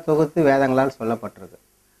 இதெல்லாம் தொகுத்து வேதங்களால் சொல்லப்பட்டிருக்கு.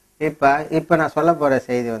 இப்போ நான் சொல்ல போகிற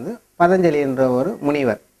செய்தி வந்து பதஞ்சலி என்ற ஒரு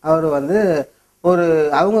முனிவர். அவர் வந்து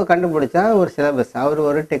அவங்க கண்டுபிடிச்சா ஒரு சிலபஸ், அவர்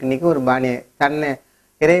ஒரு டெக்னிக்கு, ஒரு பாணியை, தன்னை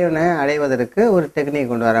இறைவனை அடைவதற்கு ஒரு டெக்னிக்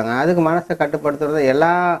கொண்டு வராங்க. அதுக்கு மனசை கட்டுப்படுத்துறது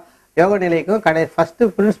எல்லா யோக நிலைக்கும் ஃபஸ்ட்டு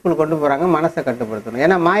பிரின்சிபல் கொண்டு போகிறாங்க, மனசை கட்டுப்படுத்தணும்.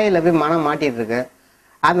 ஏன்னா மாயையில் போய் மனம் மாட்டிகிட்டு இருக்கு.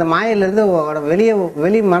 அந்த மாயிலேருந்து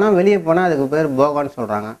மனம் வெளியே போனால் அதுக்கு பேர் போகம்னு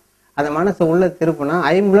சொல்கிறாங்க. அந்த மனசை உள்ளே திருப்பினா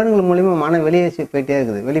ஐம்புலன்கள் மூலிமா மனம் வெளியே போயிட்டே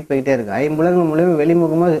இருக்குது, போயிட்டே இருக்குது. ஐம்புலன்கள் மூலிமா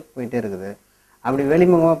வெளிமுகமாக போயிட்டே இருக்குது. அப்படி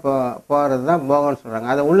வெளிமுகமாக போகிறது தான் போகம்னு சொல்கிறாங்க.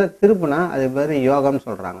 அதை உள்ளே திருப்பினா அது பேர் யோகம்னு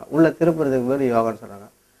சொல்கிறாங்க. உள்ளே திருப்புறதுக்கு பேர் யோகம்னு சொல்கிறாங்க.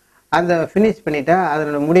 அந்த ஃபினிஷ் பண்ணிட்டா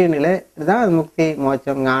அதனோட முடிவு நிலை தான் அது முக்தி,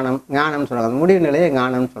 மோட்சம், ஞானம்னு சொல்கிறாங்க. அந்த முடிவு நிலையை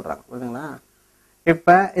ஞானம்னு சொல்கிறாங்க, புரியுதுங்களா?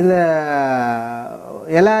 இப்போ இந்த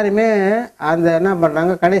எல்லாருமே அந்த என்ன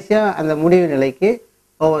பண்ணுறாங்க, கடைசியாக அந்த முடிவு நிலைக்கு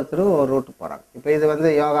ஒவ்வொருத்தரும் ஒரு ரூட்டு போகிறாங்க. இப்போ இது வந்து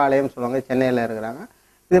யோகாலயம் சொல்லுவாங்க, சென்னையில் இருக்கிறாங்க.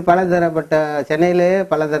 இது பலதரப்பட்ட, சென்னையிலேயே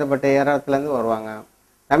பலதரப்பட்ட இடத்துலேருந்து வருவாங்க.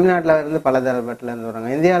 தமிழ்நாட்டில் இருந்து பலதரப்பட்டிலேருந்து வராங்க.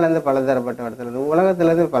 இந்தியாவிலேருந்து பலதரப்பட்ட இடத்துலேருந்து,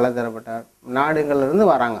 உலகத்துலேருந்து பலதரப்பட்ட நாடுகள்லேருந்து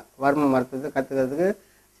வராங்க வர்ம மருத்துவத்தை கற்றுக்கிறதுக்கு,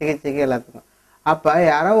 சிகிச்சைக்கு, எல்லாத்துக்கும். அப்போ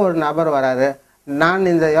யாரோ ஒரு நபர் வராரு, நான்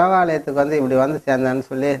இந்த யோகாலயத்துக்கு வந்து இப்படி வந்து சேர்ந்தேன்னு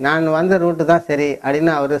சொல்லி நான் வந்த ரூட்டு தான் சரி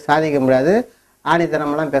அப்படின்னு அவர் சாதிக்க முடியாது,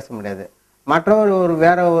 ஆணித்தனமெல்லாம் பேச முடியாது. மற்றவர்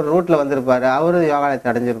வேற ஒரு ரூட்டில் வந்திருப்பார், அவரும் யோகாலயத்தை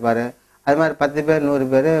அடைஞ்சிருப்பார். அது மாதிரி 10 பேர் 100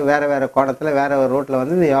 பேர் வேறு கோணத்தில் வேற ஒரு ரூட்டில்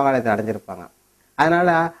வந்து இந்த யோகாலயத்தை அடைஞ்சிருப்பாங்க.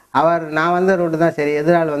 அதனால் நான் வந்த ரூட்டு தான் சரி,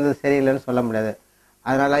 எதிரால் வந்து சரியில்லைன்னு சொல்ல முடியாது.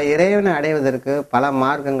 அதனால் இறைவனை அடைவதற்கு பல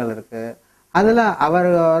மார்க்கங்கள் இருக்குது. அதில்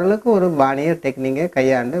அவர்களுக்கு ஒரு பாணிய டெக்னிக்கை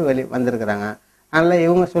கையாண்டு வந்திருக்கிறாங்க. அதனால்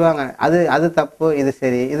இவங்க சொல்லுவாங்க அது தப்பு, இது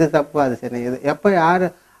சரி, இது தப்பு, அது சரி. இது எப்போ யார்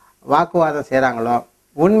வாக்குவாதம் செய்கிறாங்களோ,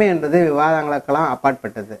 உண்மைன்றது விவாதங்களுக்கெல்லாம்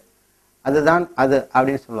அப்பாற்பட்டது, அதுதான் அது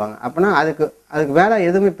அப்படின்னு சொல்லுவாங்க. அப்படின்னா அதுக்கு வேலை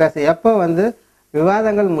எதுவுமே எப்போ வந்து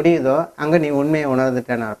விவாதங்கள் முடியுதோ அங்கே நீ உண்மையை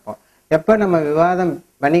உணர்ந்துட்டேன்னு அர்த்தம். எப்போ நம்ம விவாதம்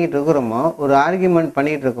பண்ணிக்கிட்டு இருக்கிறோமோ, ஒரு ஆர்கியூமெண்ட்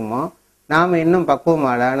பண்ணிக்கிட்டு இருக்கோமோ, நாம் இன்னும்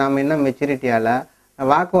பக்குவமால, நாம் இன்னும் மெச்சூரிட்டியால்,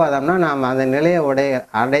 வாக்குவாதம்னா நாம் அந்த நிலையை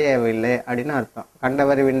அடையவில்லை அப்படின்னு அர்த்தம்.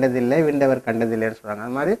 கண்டவர் விண்டதில்லை, விண்டவர் கண்டதில்லைன்னு சொல்கிறாங்க.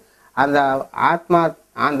 அது மாதிரி அந்த ஆத்மா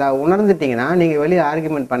அந்த உணர்ந்துட்டிங்கன்னா நீங்கள் வெளியே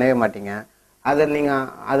ஆர்கியூமெண்ட் பண்ணவே மாட்டீங்க. நீங்கள்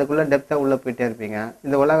அதுக்குள்ளே டெப்த்தாக உள்ளே போயிட்டே இருப்பீங்க.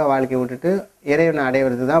 இந்த உலக வாழ்க்கையை விட்டுட்டு இறைவனை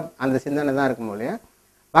அடைவது தான் அந்த சிந்தனை தான் இருக்கும் போலயே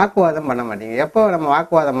வாக்குவாதம் பண்ண மாட்டீங்க. எப்போ நம்ம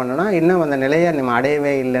வாக்குவாதம் பண்ணோன்னா இன்னும் அந்த நிலையை நம்ம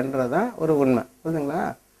அடையவே இல்லைன்றது தான் ஒரு உண்மை, புரியுதுங்களா?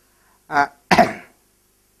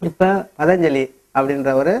 இப்போ பதஞ்சலி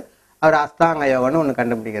அப்படின்றவர் அஷ்டாங்க யோகம்னு ஒன்று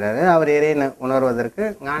கண்டுபிடிக்கிறாரு. அவர் இறைவனை உணர்வதற்கு,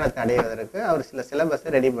 ஞானத்தை அடைவதற்கு அவர் சில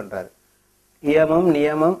சிலபஸை ரெடி பண்ணுறாரு. இயமம்,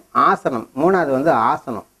 நியமம், ஆசனம். 3வது வந்து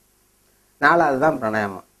ஆசனம், 4வது தான்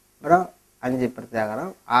பிராணாயாமம், அப்புறம் 5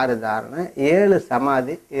 பிரத்யாகாரம், 6 தாரணை, 7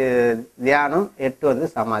 சமாதி, தியானம், 8 வந்து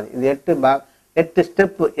சமாதி. இது 8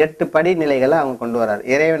 ஸ்டெப்பு, 8 படிநிலைகளை அவங்க கொண்டு வர்றாரு.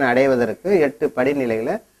 இறைவனை அடைவதற்கு 8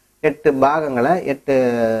 படிநிலைகளை, 8 பாகங்களை, 8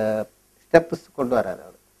 ஸ்டெப்ஸ் கொண்டு வர்றாரு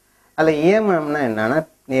அவர். அதில் இயமம்னா என்னன்னா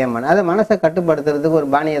நியமனம், அதை மனசை கட்டுப்படுத்துறதுக்கு ஒரு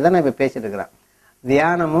பாணியை தான் நான் இப்போ பேசிட்டு இருக்கிறேன்.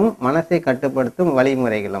 தியானமும் மனசை கட்டுப்படுத்தும்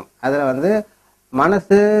வழிமுறைகளும். அதில் வந்து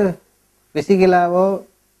மனசு ஃபிசிக்கலாவோ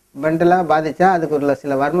மென்டலாக பாதித்தா அதுக்கு உள்ள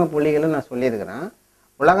சில வர்ம புள்ளிகளும் நான் சொல்லியிருக்கிறேன்.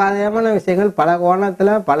 உலகாதாயமான விஷயங்கள் பல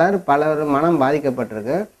கோணத்தில் பலர் மனம்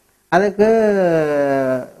பாதிக்கப்பட்டிருக்கு. அதுக்கு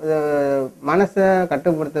மனசை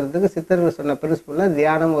கட்டுப்படுத்துறதுக்கு சித்தர்கள் சொன்ன பிரின்சிபலில்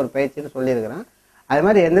தியானம் ஒரு பயிற்சின்னு சொல்லியிருக்கிறேன். அது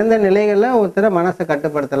மாதிரி எந்தெந்த நிலைகளில் ஒருத்தரை மனசை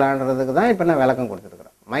கட்டுப்படுத்தலான்றதுக்கு தான் இப்போ நான் விளக்கம்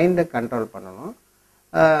கொடுத்துருக்குறேன். மைண்டை கண்ட்ரோல் பண்ணணும்,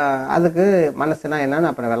 அதுக்கு மனசுனா என்னன்னு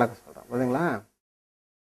அப்புறம் விளக்கம் சொல்கிறேன், புரியுதுங்களா?